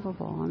that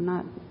lovable. I'm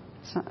not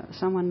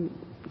someone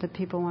that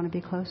people want to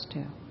be close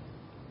to.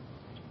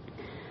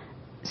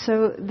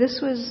 So this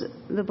was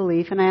the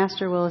belief, and I asked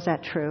her, well, is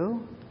that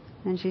true?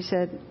 And she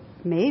said,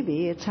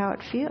 maybe, it's how it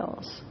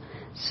feels.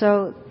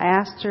 So I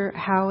asked her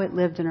how it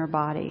lived in her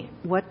body.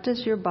 What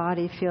does your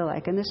body feel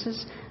like? And this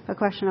is a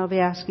question I'll be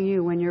asking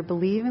you. When you're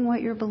believing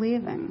what you're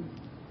believing,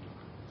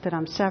 that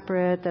I'm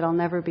separate, that I'll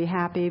never be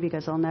happy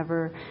because I'll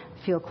never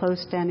feel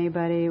close to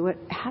anybody,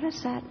 how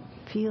does that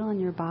feel in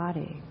your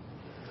body?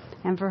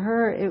 And for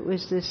her, it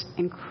was this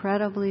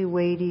incredibly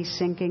weighty,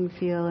 sinking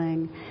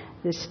feeling,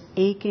 this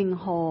aching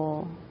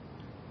hole.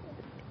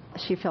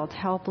 She felt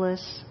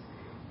helpless,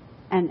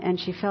 and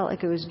she felt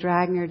like it was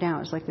dragging her down. It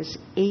was like this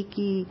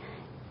achy,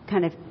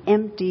 kind of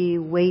empty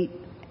weight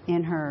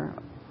in her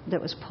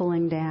that was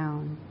pulling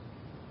down.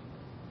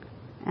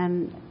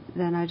 And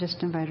then I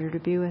just invited her to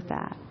be with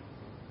that.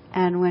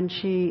 And when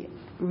she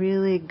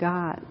really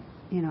got,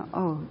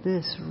 oh,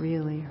 this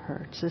really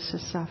hurts. This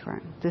is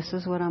suffering. This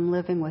is what I'm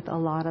living with a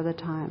lot of the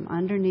time.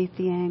 Underneath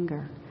the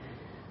anger,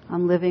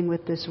 I'm living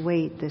with this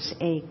weight, this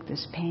ache,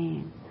 this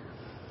pain.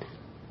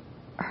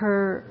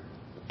 Her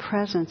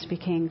presence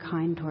became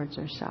kind towards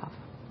herself.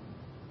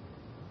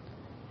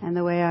 And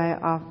the way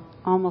I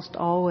almost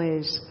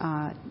always,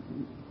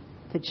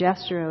 the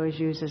gesture I always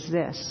use is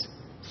this.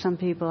 Some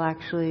people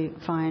actually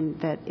find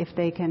that if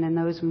they can, in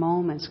those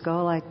moments,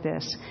 go like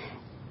this,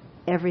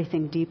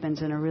 everything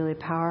deepens in a really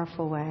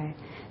powerful way.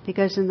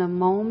 Because in the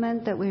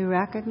moment that we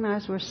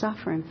recognize we're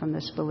suffering from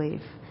this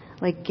belief,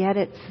 like get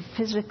it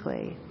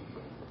physically,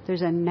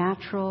 there's a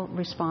natural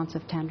response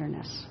of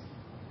tenderness.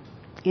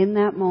 In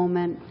that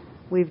moment,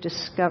 we've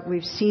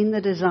seen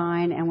the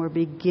design and we're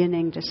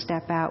beginning to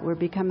step out. We're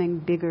becoming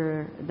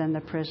bigger than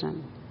the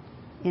prison.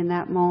 In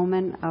that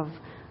moment of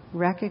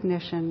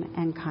recognition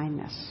and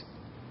kindness.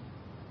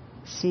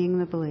 Seeing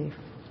the belief,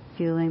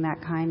 feeling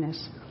that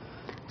kindness.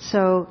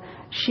 So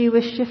she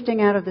was shifting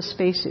out of the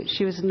spacesuit.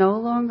 She was no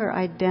longer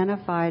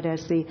identified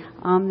as the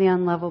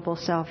unlovable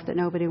self that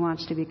nobody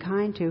wants to be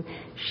kind to.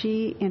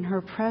 She, in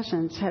her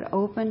presence, had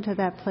opened to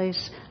that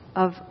place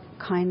of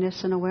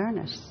kindness and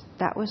awareness.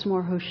 That was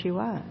more who she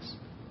was.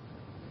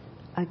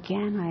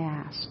 Again, I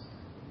asked,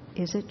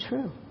 is it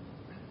true?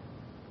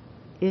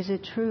 Is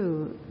it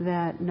true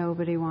that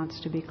nobody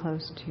wants to be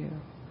close to you?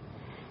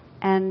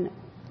 And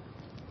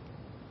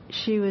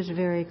she was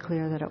very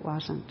clear that it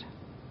wasn't.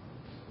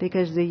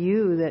 Because the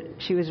you that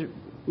she was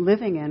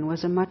living in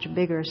was a much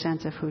bigger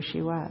sense of who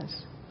she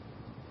was.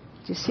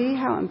 Do you see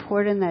how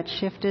important that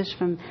shift is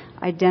from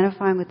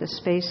identifying with the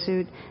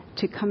spacesuit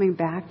to coming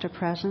back to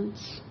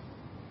presence?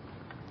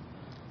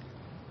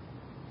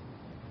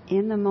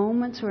 In the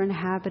moments we're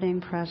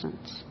inhabiting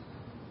presence,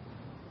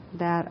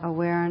 that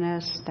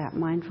awareness, that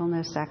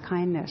mindfulness, that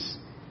kindness,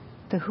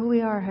 the who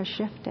we are has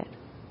shifted.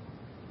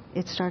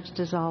 It starts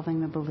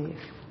dissolving the belief.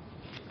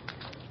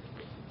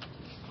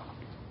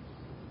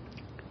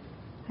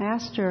 I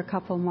asked her a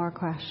couple more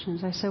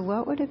questions. I said,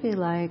 what would it be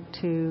like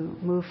to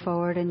move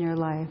forward in your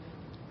life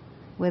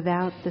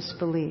without this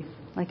belief?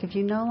 Like if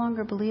you no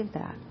longer believe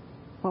that,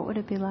 what would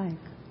it be like?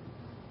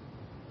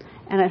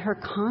 And her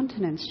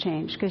countenance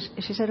changed because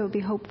she said it would be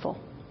hopeful.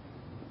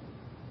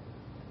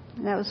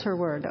 And that was her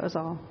word, that was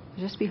all.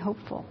 Just be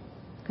hopeful.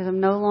 Because I'm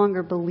no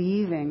longer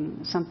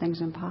believing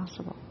something's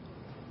impossible.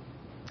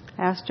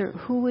 I asked her,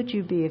 who would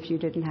you be if you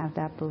didn't have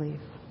that belief?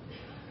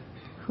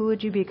 Who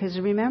would you be? Because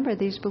remember,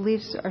 these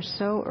beliefs are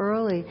so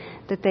early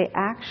that they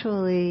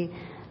actually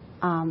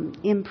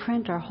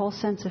imprint our whole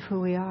sense of who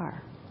we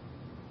are.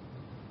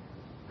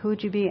 Who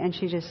would you be? And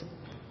she just,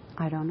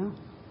 I don't know.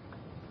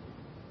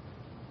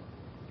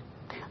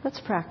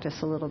 Let's practice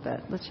a little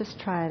bit. Let's just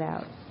try it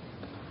out.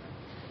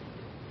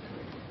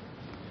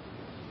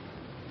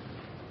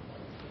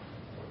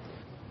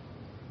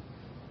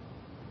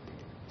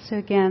 So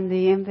again,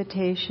 the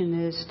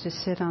invitation is to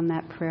sit on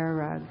that prayer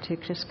rug, to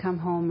just come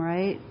home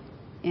right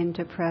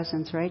into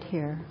presence, right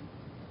here.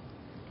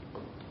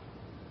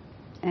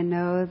 And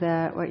know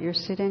that what you're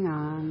sitting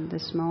on,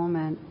 this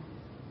moment,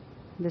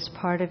 this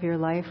part of your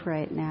life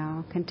right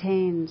now,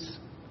 contains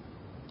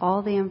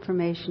all the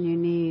information you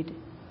need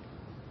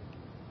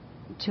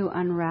to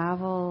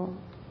unravel,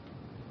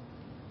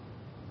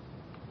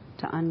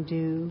 to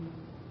undo,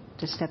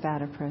 to step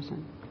out of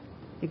prison.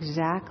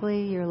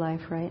 Exactly your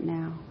life right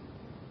now.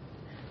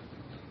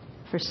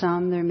 For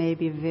some, there may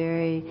be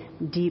very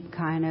deep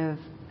kind of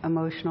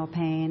emotional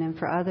pain, and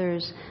for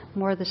others,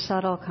 more the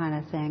subtle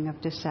kind of thing of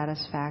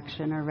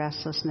dissatisfaction or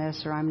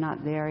restlessness or I'm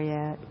not there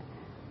yet.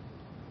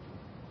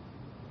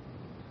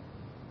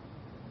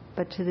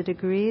 But to the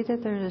degree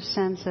that there's a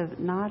sense of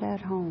not at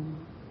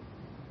home,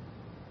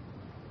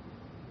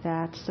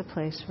 that's the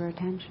place for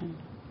attention.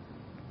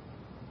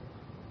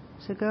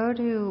 So go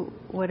to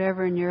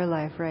whatever in your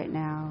life right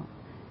now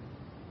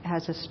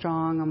has a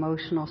strong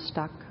emotional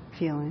stuck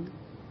feeling.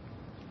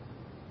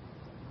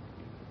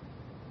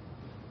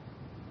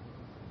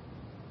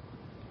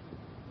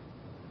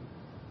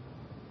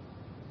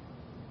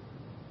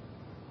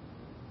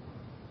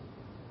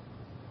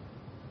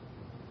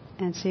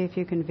 And see if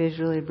you can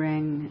visually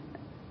bring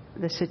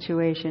the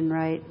situation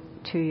right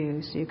to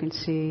you so you can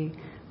see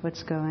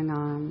what's going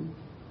on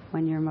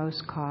when you're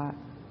most caught.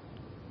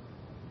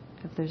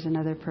 If there's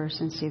another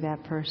person, see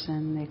that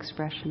person, the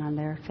expression on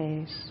their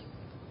face.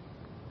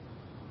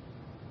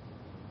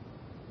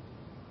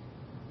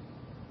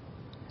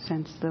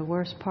 Sense the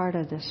worst part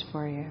of this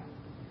for you.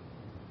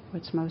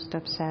 What's most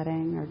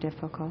upsetting or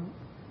difficult.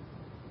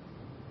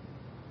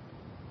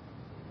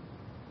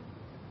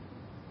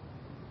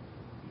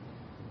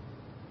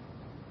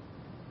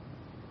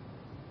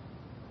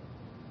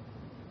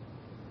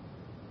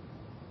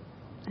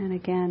 And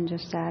again,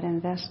 just that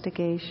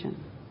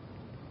investigation.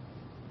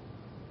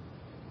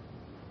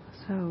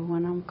 So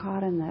when I'm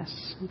caught in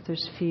this, if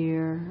there's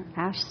fear,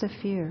 ask the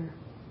fear,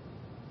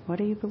 what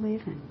are you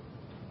believing?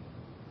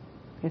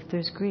 If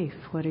there's grief,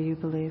 what are you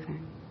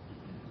believing?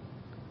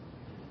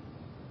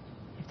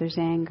 If there's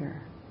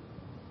anger,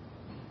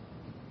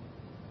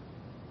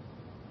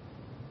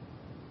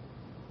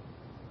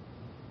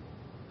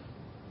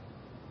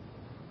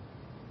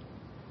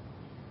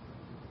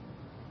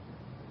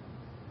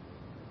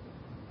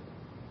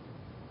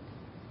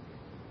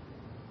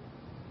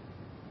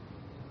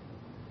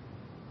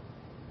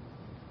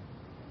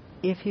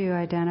 if you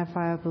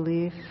identify a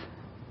belief,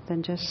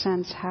 then just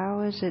sense,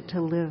 how is it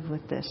to live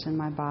with this in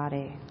my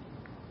body?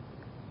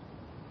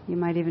 You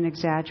might even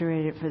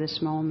exaggerate it for this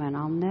moment.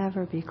 I'll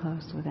never be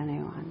close with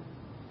anyone.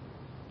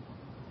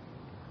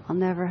 I'll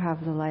never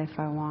have the life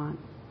I want.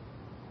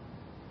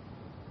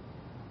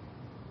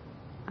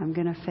 I'm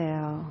going to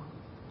fail.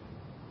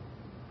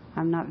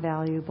 I'm not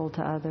valuable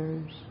to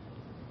others.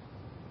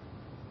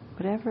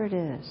 Whatever it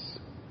is,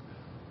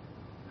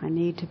 I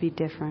need to be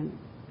different.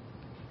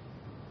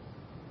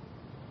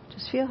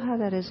 Just feel how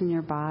that is in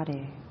your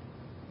body.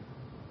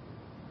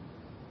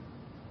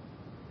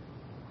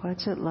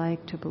 What's it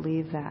like to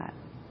believe that?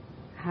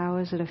 How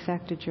has it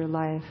affected your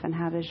life, and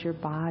how does your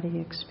body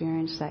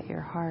experience that,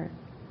 your heart?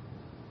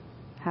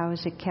 How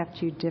has it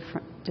kept you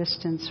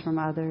distance from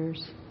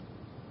others?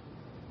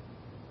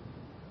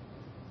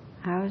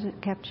 How has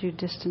it kept you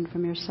distant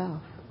from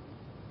yourself?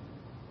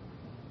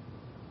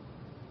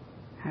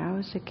 How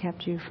has it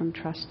kept you from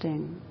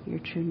trusting your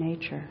true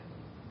nature?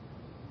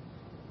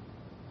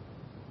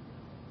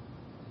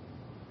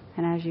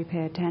 And as you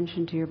pay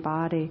attention to your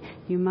body,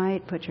 you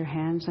might put your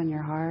hands on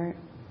your heart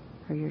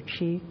or your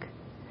cheek.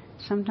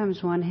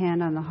 Sometimes one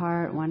hand on the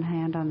heart, one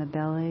hand on the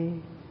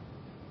belly.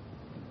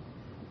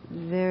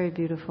 Very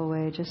beautiful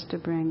way just to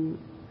bring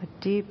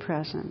a deep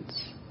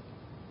presence.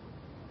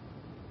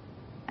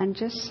 And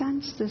just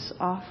sense this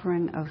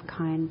offering of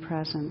kind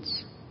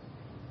presence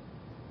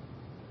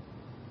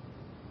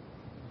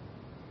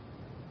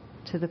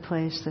to the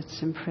place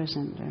that's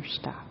imprisoned or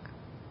stuck.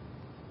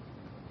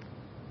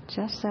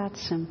 Just that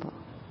simple.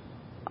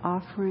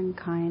 Offering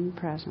kind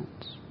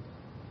presence.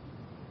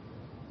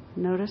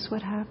 Notice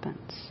what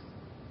happens.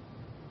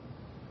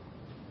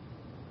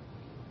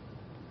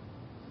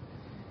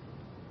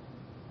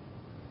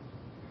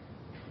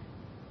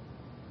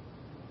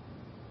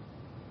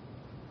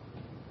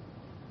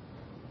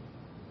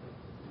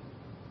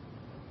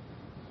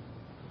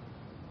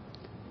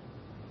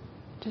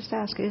 Just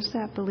ask, is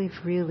that belief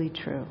really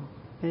true?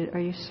 Are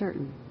you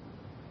certain?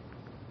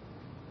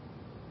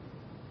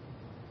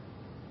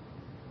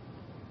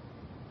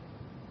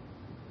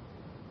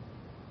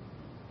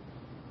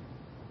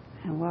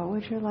 And what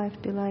would your life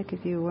be like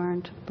if you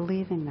weren't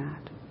believing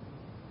that?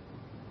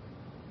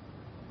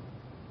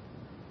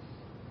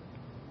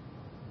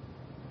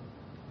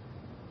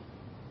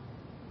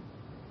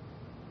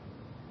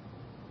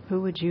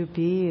 Who would you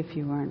be if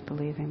you weren't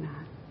believing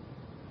that?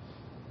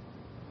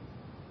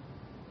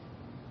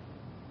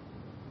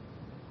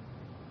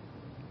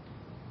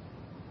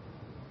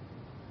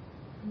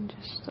 And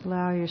just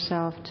allow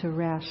yourself to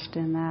rest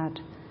in that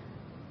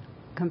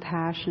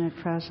compassionate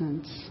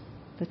presence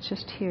that's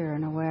just here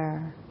and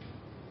aware.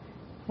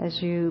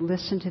 As you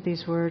listen to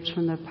these words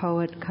from the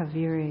poet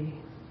Kaviri,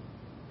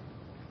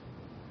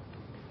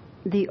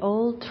 the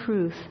old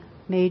truth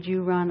made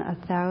you run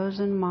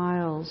 1,000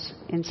 miles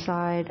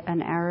inside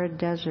an arid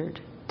desert,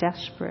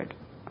 desperate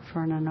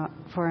for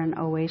an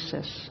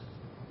oasis.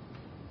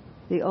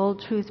 The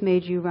old truth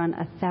made you run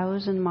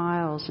 1,000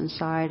 miles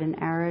inside an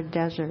arid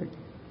desert,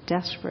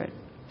 desperate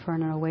for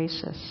an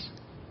oasis.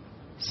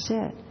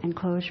 Sit and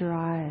close your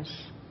eyes.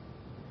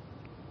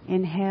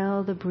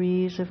 Inhale the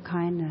breeze of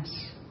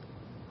kindness.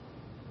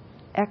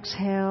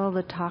 Exhale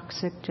the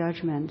toxic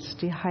judgments,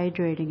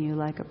 dehydrating you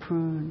like a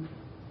prune.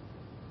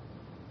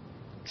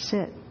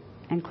 Sit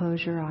and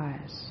close your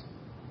eyes.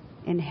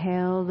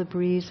 Inhale the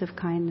breeze of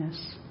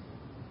kindness.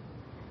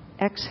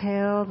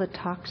 Exhale the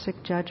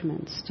toxic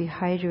judgments,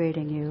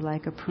 dehydrating you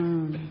like a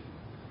prune.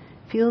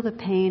 Feel the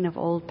pain of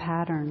old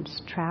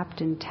patterns trapped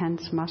in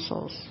tense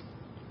muscles.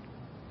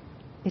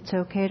 It's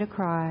okay to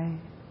cry,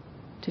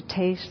 to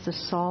taste the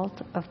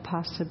salt of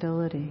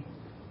possibility.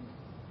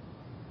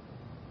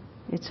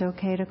 It's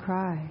okay to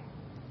cry,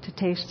 to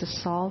taste the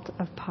salt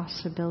of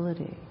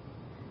possibility.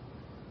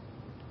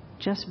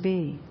 Just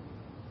be.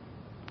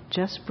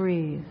 Just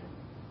breathe.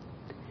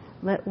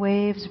 Let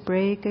waves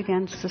break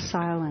against the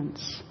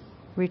silence,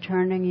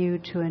 returning you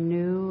to a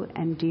new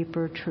and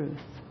deeper truth.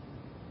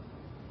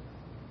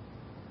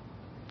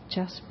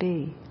 Just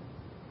be.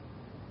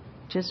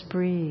 Just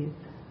breathe.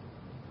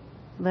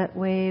 Let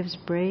waves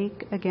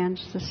break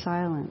against the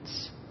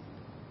silence,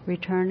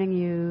 returning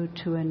you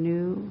to a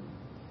new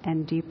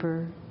and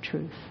deeper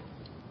truth.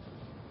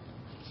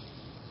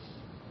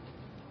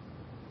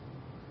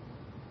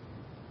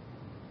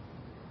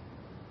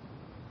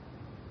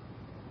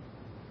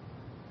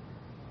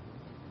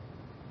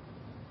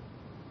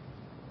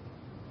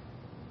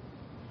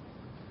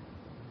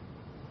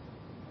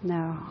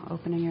 Now,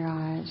 opening your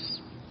eyes.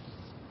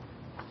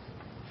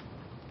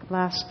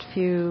 Last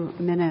few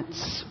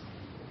minutes,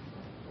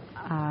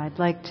 I'd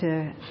like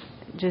to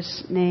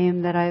just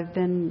name that I've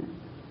been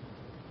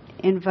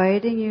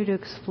inviting you to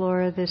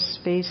explore this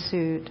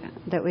spacesuit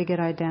that we get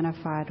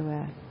identified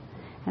with.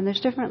 And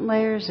there's different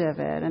layers of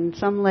it, and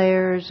some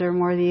layers are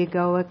more the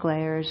egoic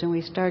layers, and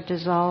we start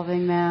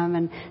dissolving them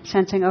and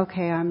sensing,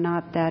 okay, I'm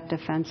not that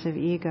defensive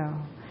ego.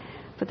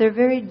 But they're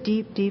very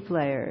deep, deep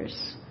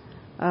layers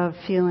of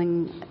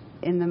feeling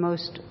in the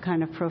most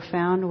kind of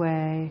profound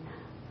way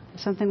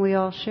something we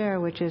all share,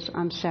 which is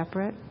I'm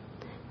separate,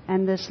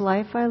 and this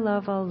life I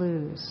love I'll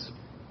lose.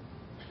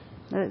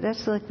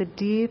 That's like the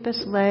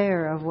deepest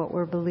layer of what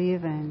we're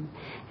believing.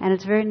 And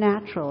it's very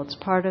natural. It's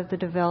part of the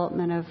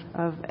development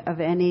of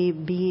any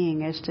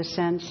being, is to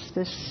sense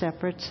this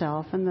separate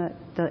self and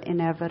the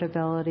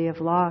inevitability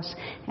of loss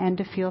and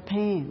to feel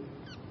pain.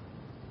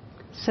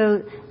 So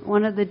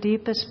one of the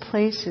deepest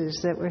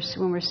places that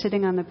when we're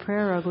sitting on the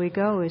prayer rug we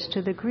go is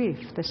to the grief,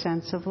 the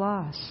sense of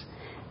loss.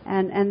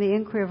 And the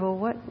inquiry of,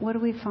 well, what do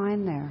we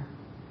find there?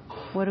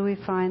 What do we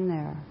find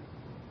there?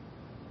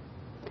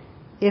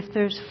 If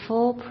there's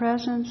full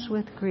presence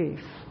with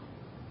grief,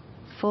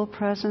 full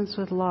presence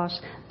with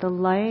loss, the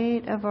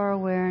light of our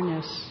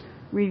awareness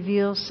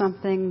reveals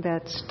something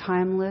that's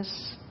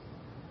timeless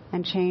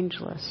and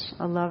changeless,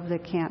 a love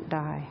that can't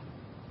die.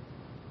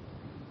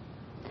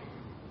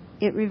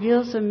 It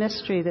reveals a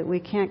mystery that we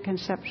can't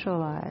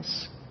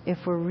conceptualize if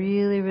we're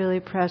really, really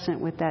present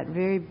with that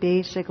very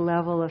basic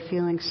level of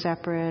feeling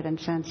separate and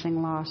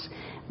sensing loss.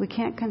 We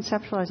can't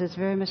conceptualize it. It's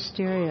very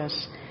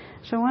mysterious.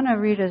 So I want to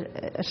read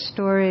a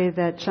story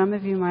that some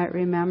of you might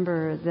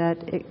remember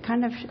that it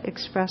kind of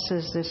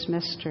expresses this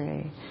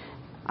mystery,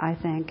 I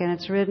think. And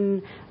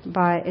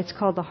it's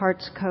called The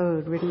Heart's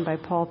Code, written by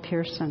Paul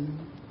Pearson.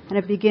 And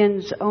it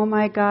begins, "Oh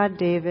my God,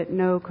 David,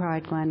 no,"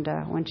 cried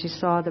Glenda when she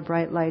saw the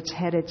bright lights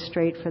headed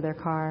straight for their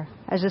car.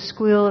 As the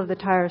squeal of the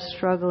tires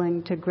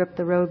struggling to grip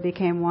the road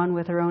became one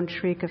with her own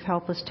shriek of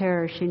helpless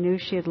terror, she knew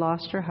she had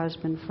lost her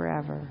husband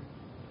forever.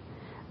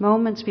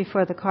 Moments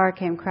before the car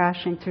came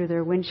crashing through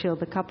their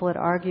windshield, the couple had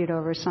argued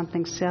over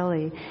something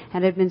silly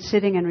and had been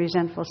sitting in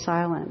resentful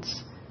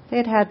silence. They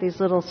had had these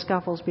little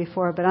scuffles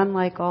before, but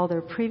unlike all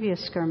their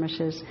previous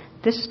skirmishes,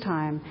 this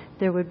time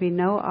there would be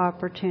no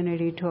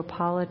opportunity to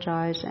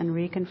apologize and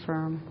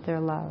reconfirm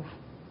their love.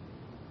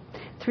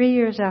 3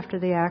 years after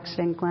the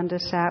accident, Glenda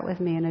sat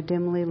with me in a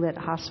dimly lit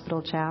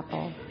hospital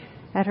chapel.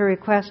 At her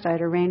request, I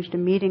had arranged a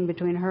meeting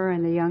between her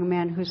and the young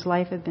man whose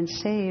life had been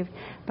saved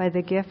by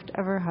the gift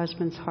of her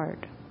husband's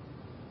heart.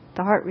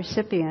 The heart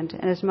recipient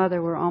and his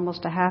mother were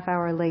almost a half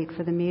hour late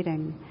for the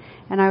meeting,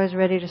 and I was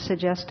ready to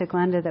suggest to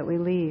Glenda that we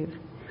leave.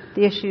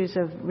 The issues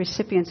of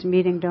recipients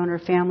meeting donor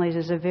families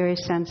is a very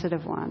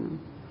sensitive one.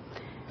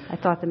 I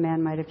thought the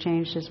man might have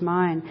changed his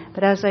mind,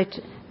 but as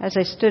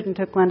I stood and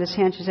took Glenda's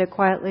hand, she said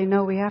quietly,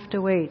 "No, we have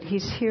to wait.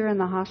 He's here in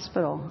the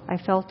hospital. I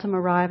felt him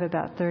arrive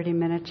about 30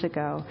 minutes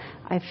ago.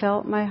 I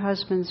felt my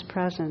husband's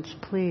presence.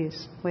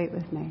 Please, wait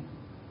with me."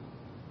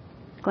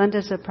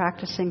 Glenda's a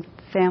practicing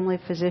family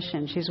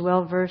physician. She's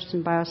well versed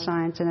in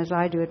bioscience and, as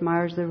I do,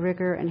 admires the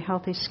rigor and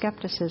healthy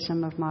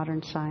skepticism of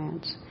modern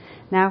science.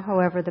 Now,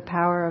 however, the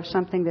power of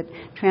something that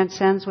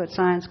transcends what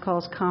science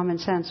calls common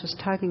sense was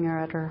tugging her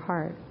at her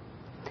heart.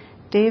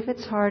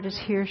 "David's heart is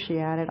here," she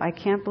added. "I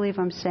can't believe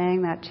I'm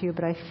saying that to you,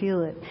 but I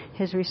feel it.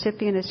 His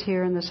recipient is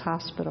here in this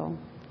hospital."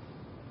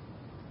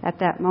 At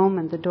that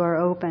moment, the door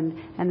opened,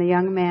 and the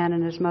young man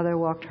and his mother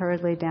walked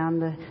hurriedly down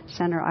the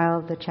center aisle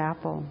of the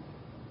chapel.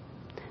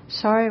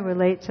 "Sorry we're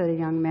late," said a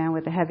young man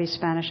with a heavy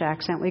Spanish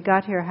accent. "We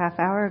got here a half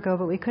hour ago,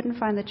 but we couldn't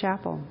find the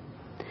chapel."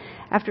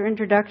 After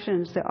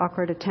introductions, the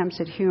awkward attempts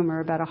at humor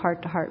about a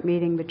heart-to-heart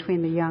meeting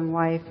between the young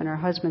wife and her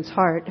husband's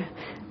heart,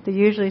 the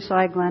usually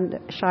shy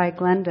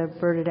Glenda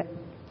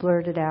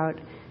blurted out,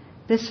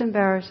 "This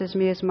embarrasses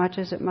me as much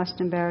as it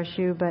must embarrass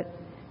you, but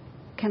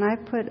can I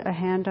put a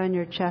hand on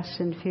your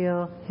chest and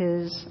feel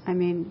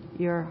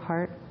your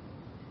heart?"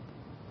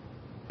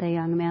 The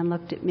young man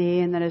looked at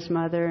me and then his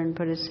mother and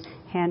put his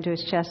hand to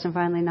his chest and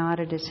finally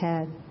nodded his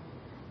head.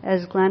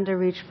 As Glenda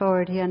reached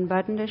forward, he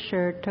unbuttoned his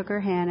shirt, took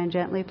her hand, and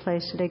gently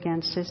placed it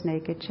against his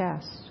naked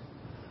chest.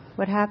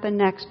 What happened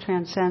next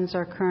transcends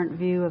our current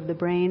view of the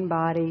brain,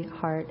 body,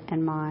 heart,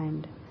 and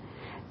mind.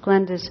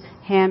 Glenda's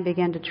hand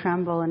began to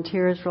tremble and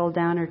tears rolled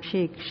down her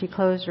cheek. She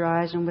closed her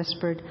eyes and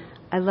whispered,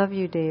 "I love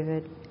you,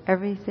 David.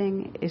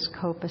 Everything is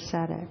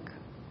copacetic."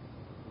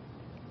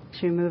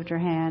 She removed her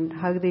hand,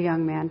 hugged the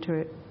young man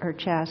to her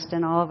chest,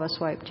 and all of us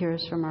wiped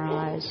tears from our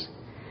eyes.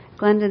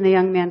 Glenda and the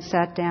young man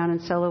sat down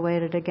and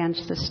silhouetted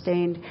against the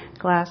stained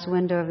glass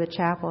window of the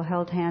chapel,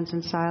 held hands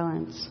in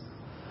silence.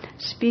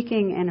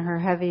 Speaking in her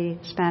heavy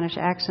Spanish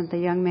accent, the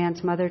young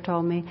man's mother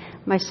told me,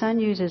 "My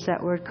son uses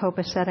that word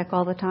copacetic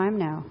all the time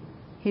now.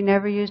 He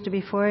never used it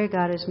before he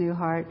got his new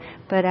heart,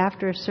 but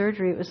after his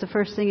surgery, it was the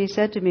first thing he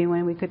said to me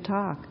when we could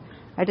talk.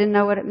 I didn't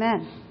know what it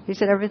meant. He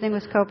said everything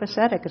was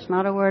copacetic. It's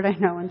not a word I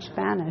know in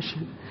Spanish."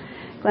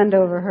 Glenda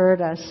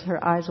overheard us,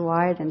 her eyes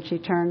wide, and she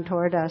turned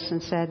toward us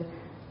and said,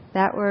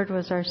 "That word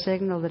was our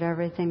signal that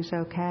everything's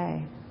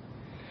okay.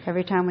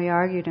 Every time we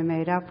argued and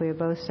made up, we would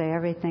both say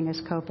everything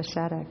is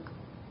copacetic."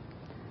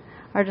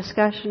 Our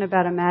discussion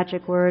about a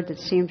magic word that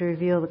seemed to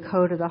reveal the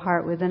code of the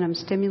heart within him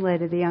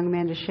stimulated the young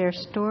man to share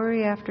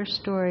story after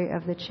story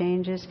of the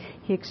changes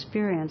he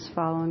experienced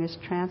following his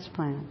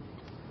transplant.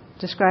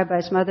 Described by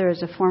his mother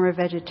as a former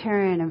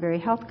vegetarian and very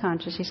health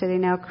conscious, he said he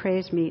now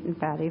craves meat and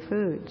fatty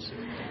foods.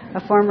 A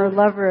former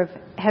lover of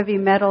heavy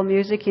metal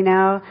music, he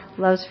now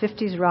loves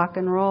 50s rock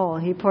and roll.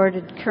 He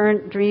ported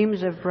current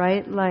dreams of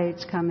bright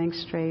lights coming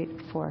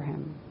straight for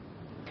him.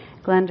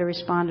 Glenda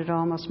responded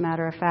almost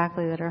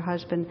matter-of-factly that her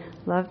husband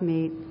loved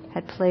meat,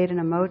 had played in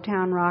a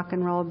Motown rock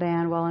and roll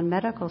band while in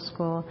medical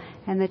school,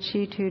 and that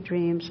she too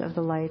dreams of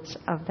the lights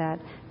of that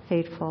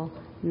fateful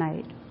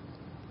night.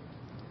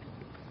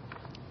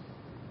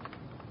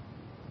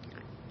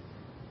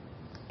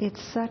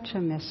 It's such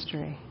a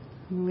mystery.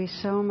 We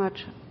so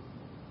much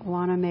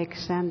want to make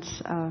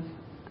sense of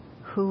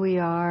who we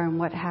are and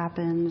what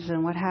happens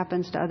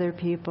to other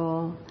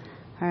people.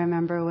 I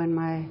remember when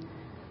my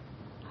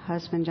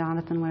husband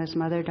Jonathan, when his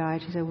mother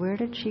died, she said, "Where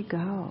did she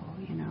go?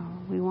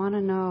 We want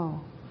to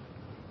know."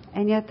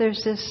 And yet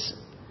there's this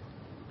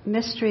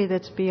mystery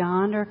that's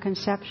beyond our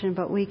conception,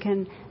 but we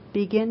can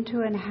begin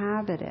to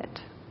inhabit it.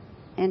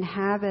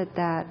 Inhabit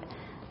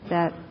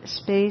that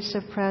space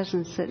of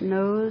presence that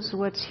knows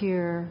what's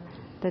here,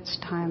 that's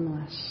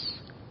timeless.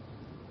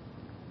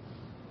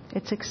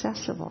 It's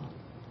accessible.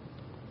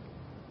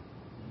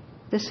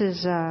 This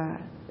is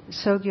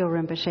Sogyal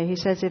Rinpoche. He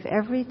says, if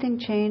everything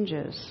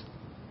changes,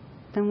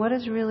 then what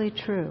is really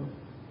true?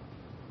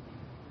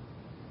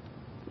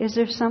 Is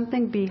there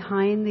something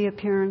behind the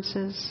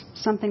appearances,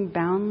 something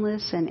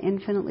boundless and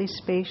infinitely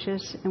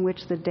spacious in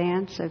which the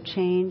dance of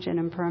change and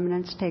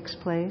impermanence takes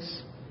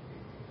place?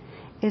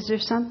 Is there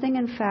something,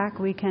 in fact,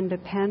 we can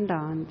depend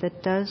on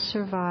that does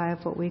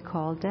survive what we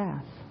call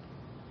death?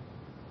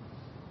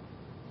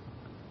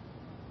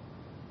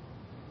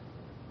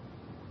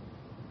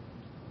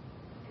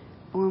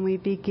 When we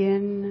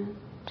begin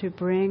to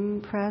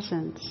bring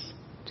presence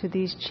to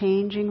these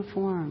changing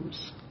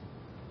forms,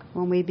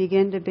 when we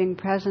begin to bring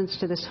presence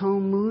to this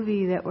home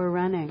movie that we're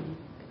running,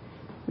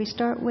 we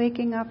start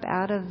waking up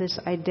out of this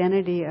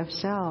identity of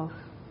self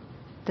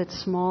that's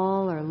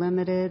small or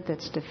limited,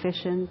 that's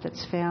deficient,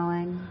 that's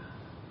failing.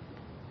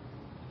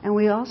 And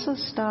we also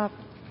stop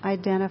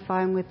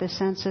identifying with the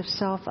sense of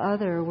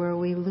self-other where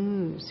we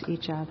lose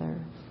each other.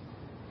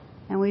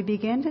 And we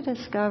begin to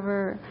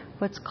discover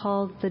what's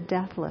called the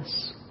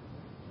deathless.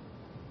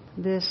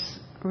 This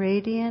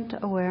radiant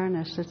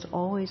awareness that's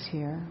always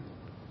here.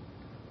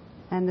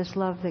 And this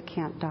love that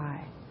can't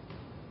die.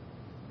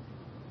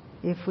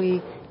 If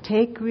we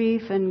take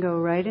grief and go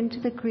right into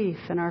the grief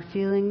and our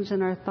feelings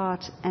and our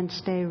thoughts and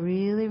stay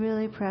really,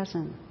 really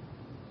present,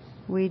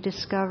 we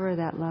discover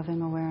that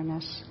loving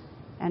awareness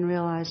and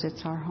realize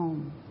it's our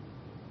home.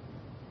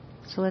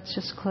 So let's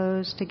just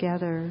close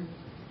together.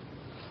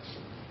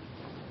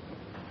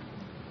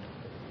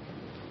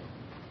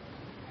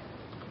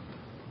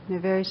 In a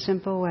very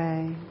simple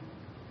way.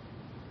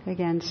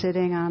 Again,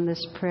 sitting on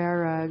this prayer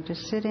rug,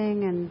 just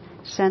sitting and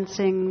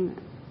sensing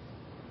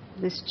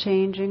this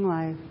changing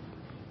life.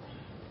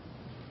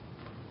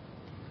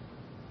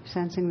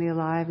 Sensing the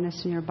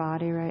aliveness in your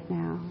body right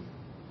now.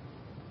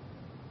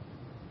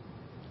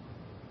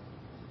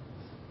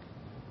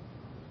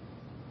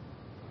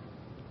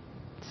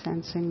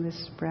 Sensing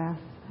this breath,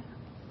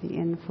 the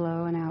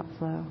inflow and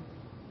outflow.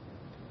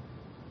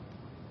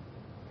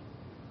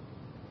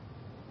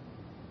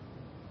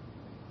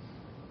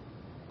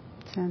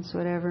 Sense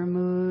whatever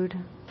mood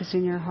is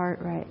in your heart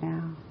right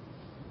now.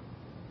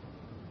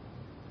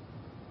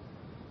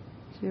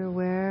 So you're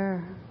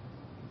aware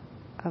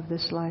of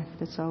this life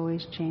that's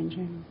always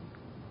changing.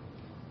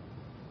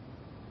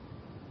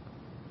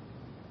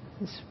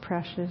 This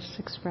precious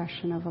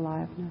expression of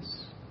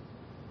aliveness.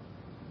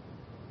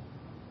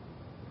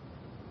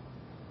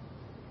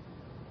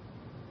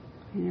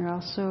 And you're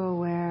also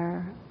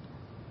aware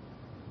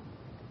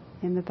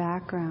in the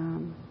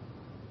background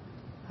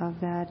of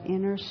that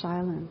inner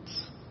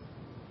silence,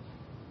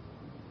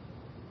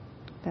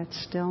 that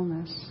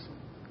stillness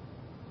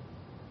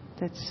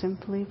that's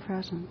simply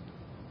present.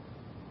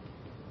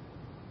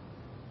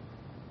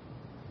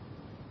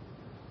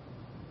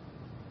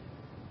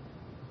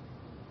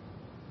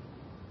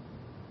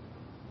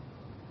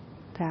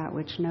 That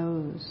which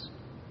knows.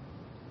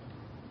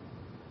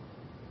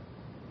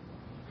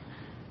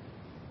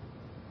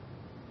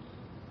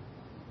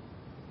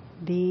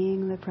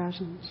 Being the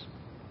presence.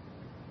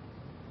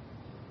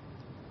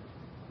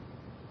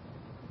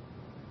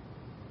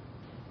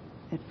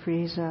 It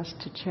frees us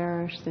to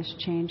cherish this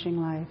changing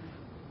life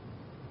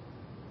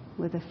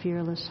with a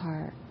fearless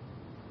heart.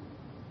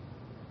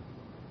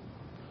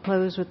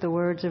 Close with the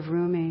words of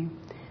Rumi.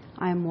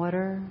 I am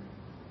water.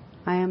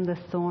 I am the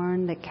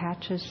thorn that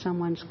catches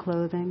someone's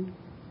clothing.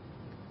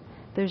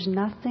 There's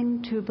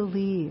nothing to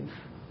believe.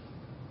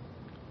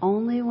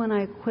 Only when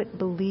I quit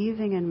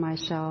believing in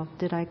myself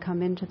did I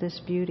come into this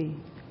beauty.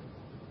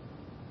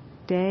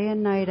 Day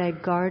and night I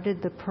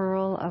guarded the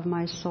pearl of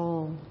my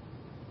soul.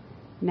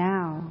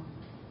 Now,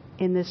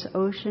 in this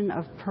ocean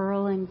of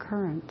purling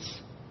currents,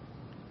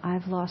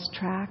 I've lost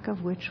track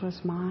of which was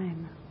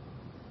mine.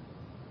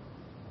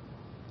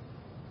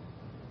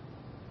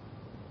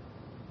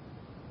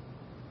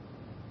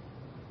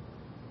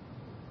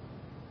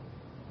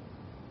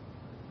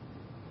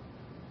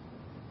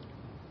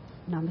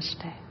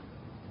 Namaste.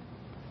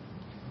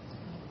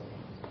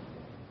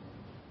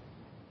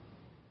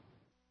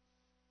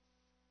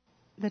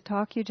 The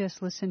talk you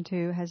just listened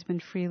to has been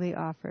freely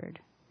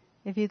offered.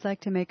 If you'd like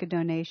to make a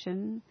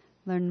donation,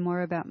 learn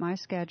more about my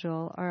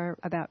schedule, or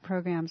about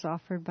programs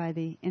offered by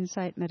the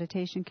Insight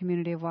Meditation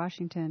Community of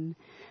Washington,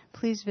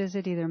 please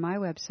visit either my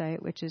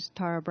website, which is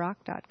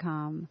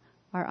tarabrach.com,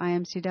 or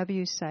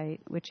IMCW's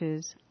site, which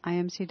is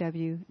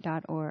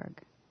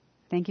imcw.org.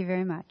 Thank you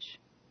very much.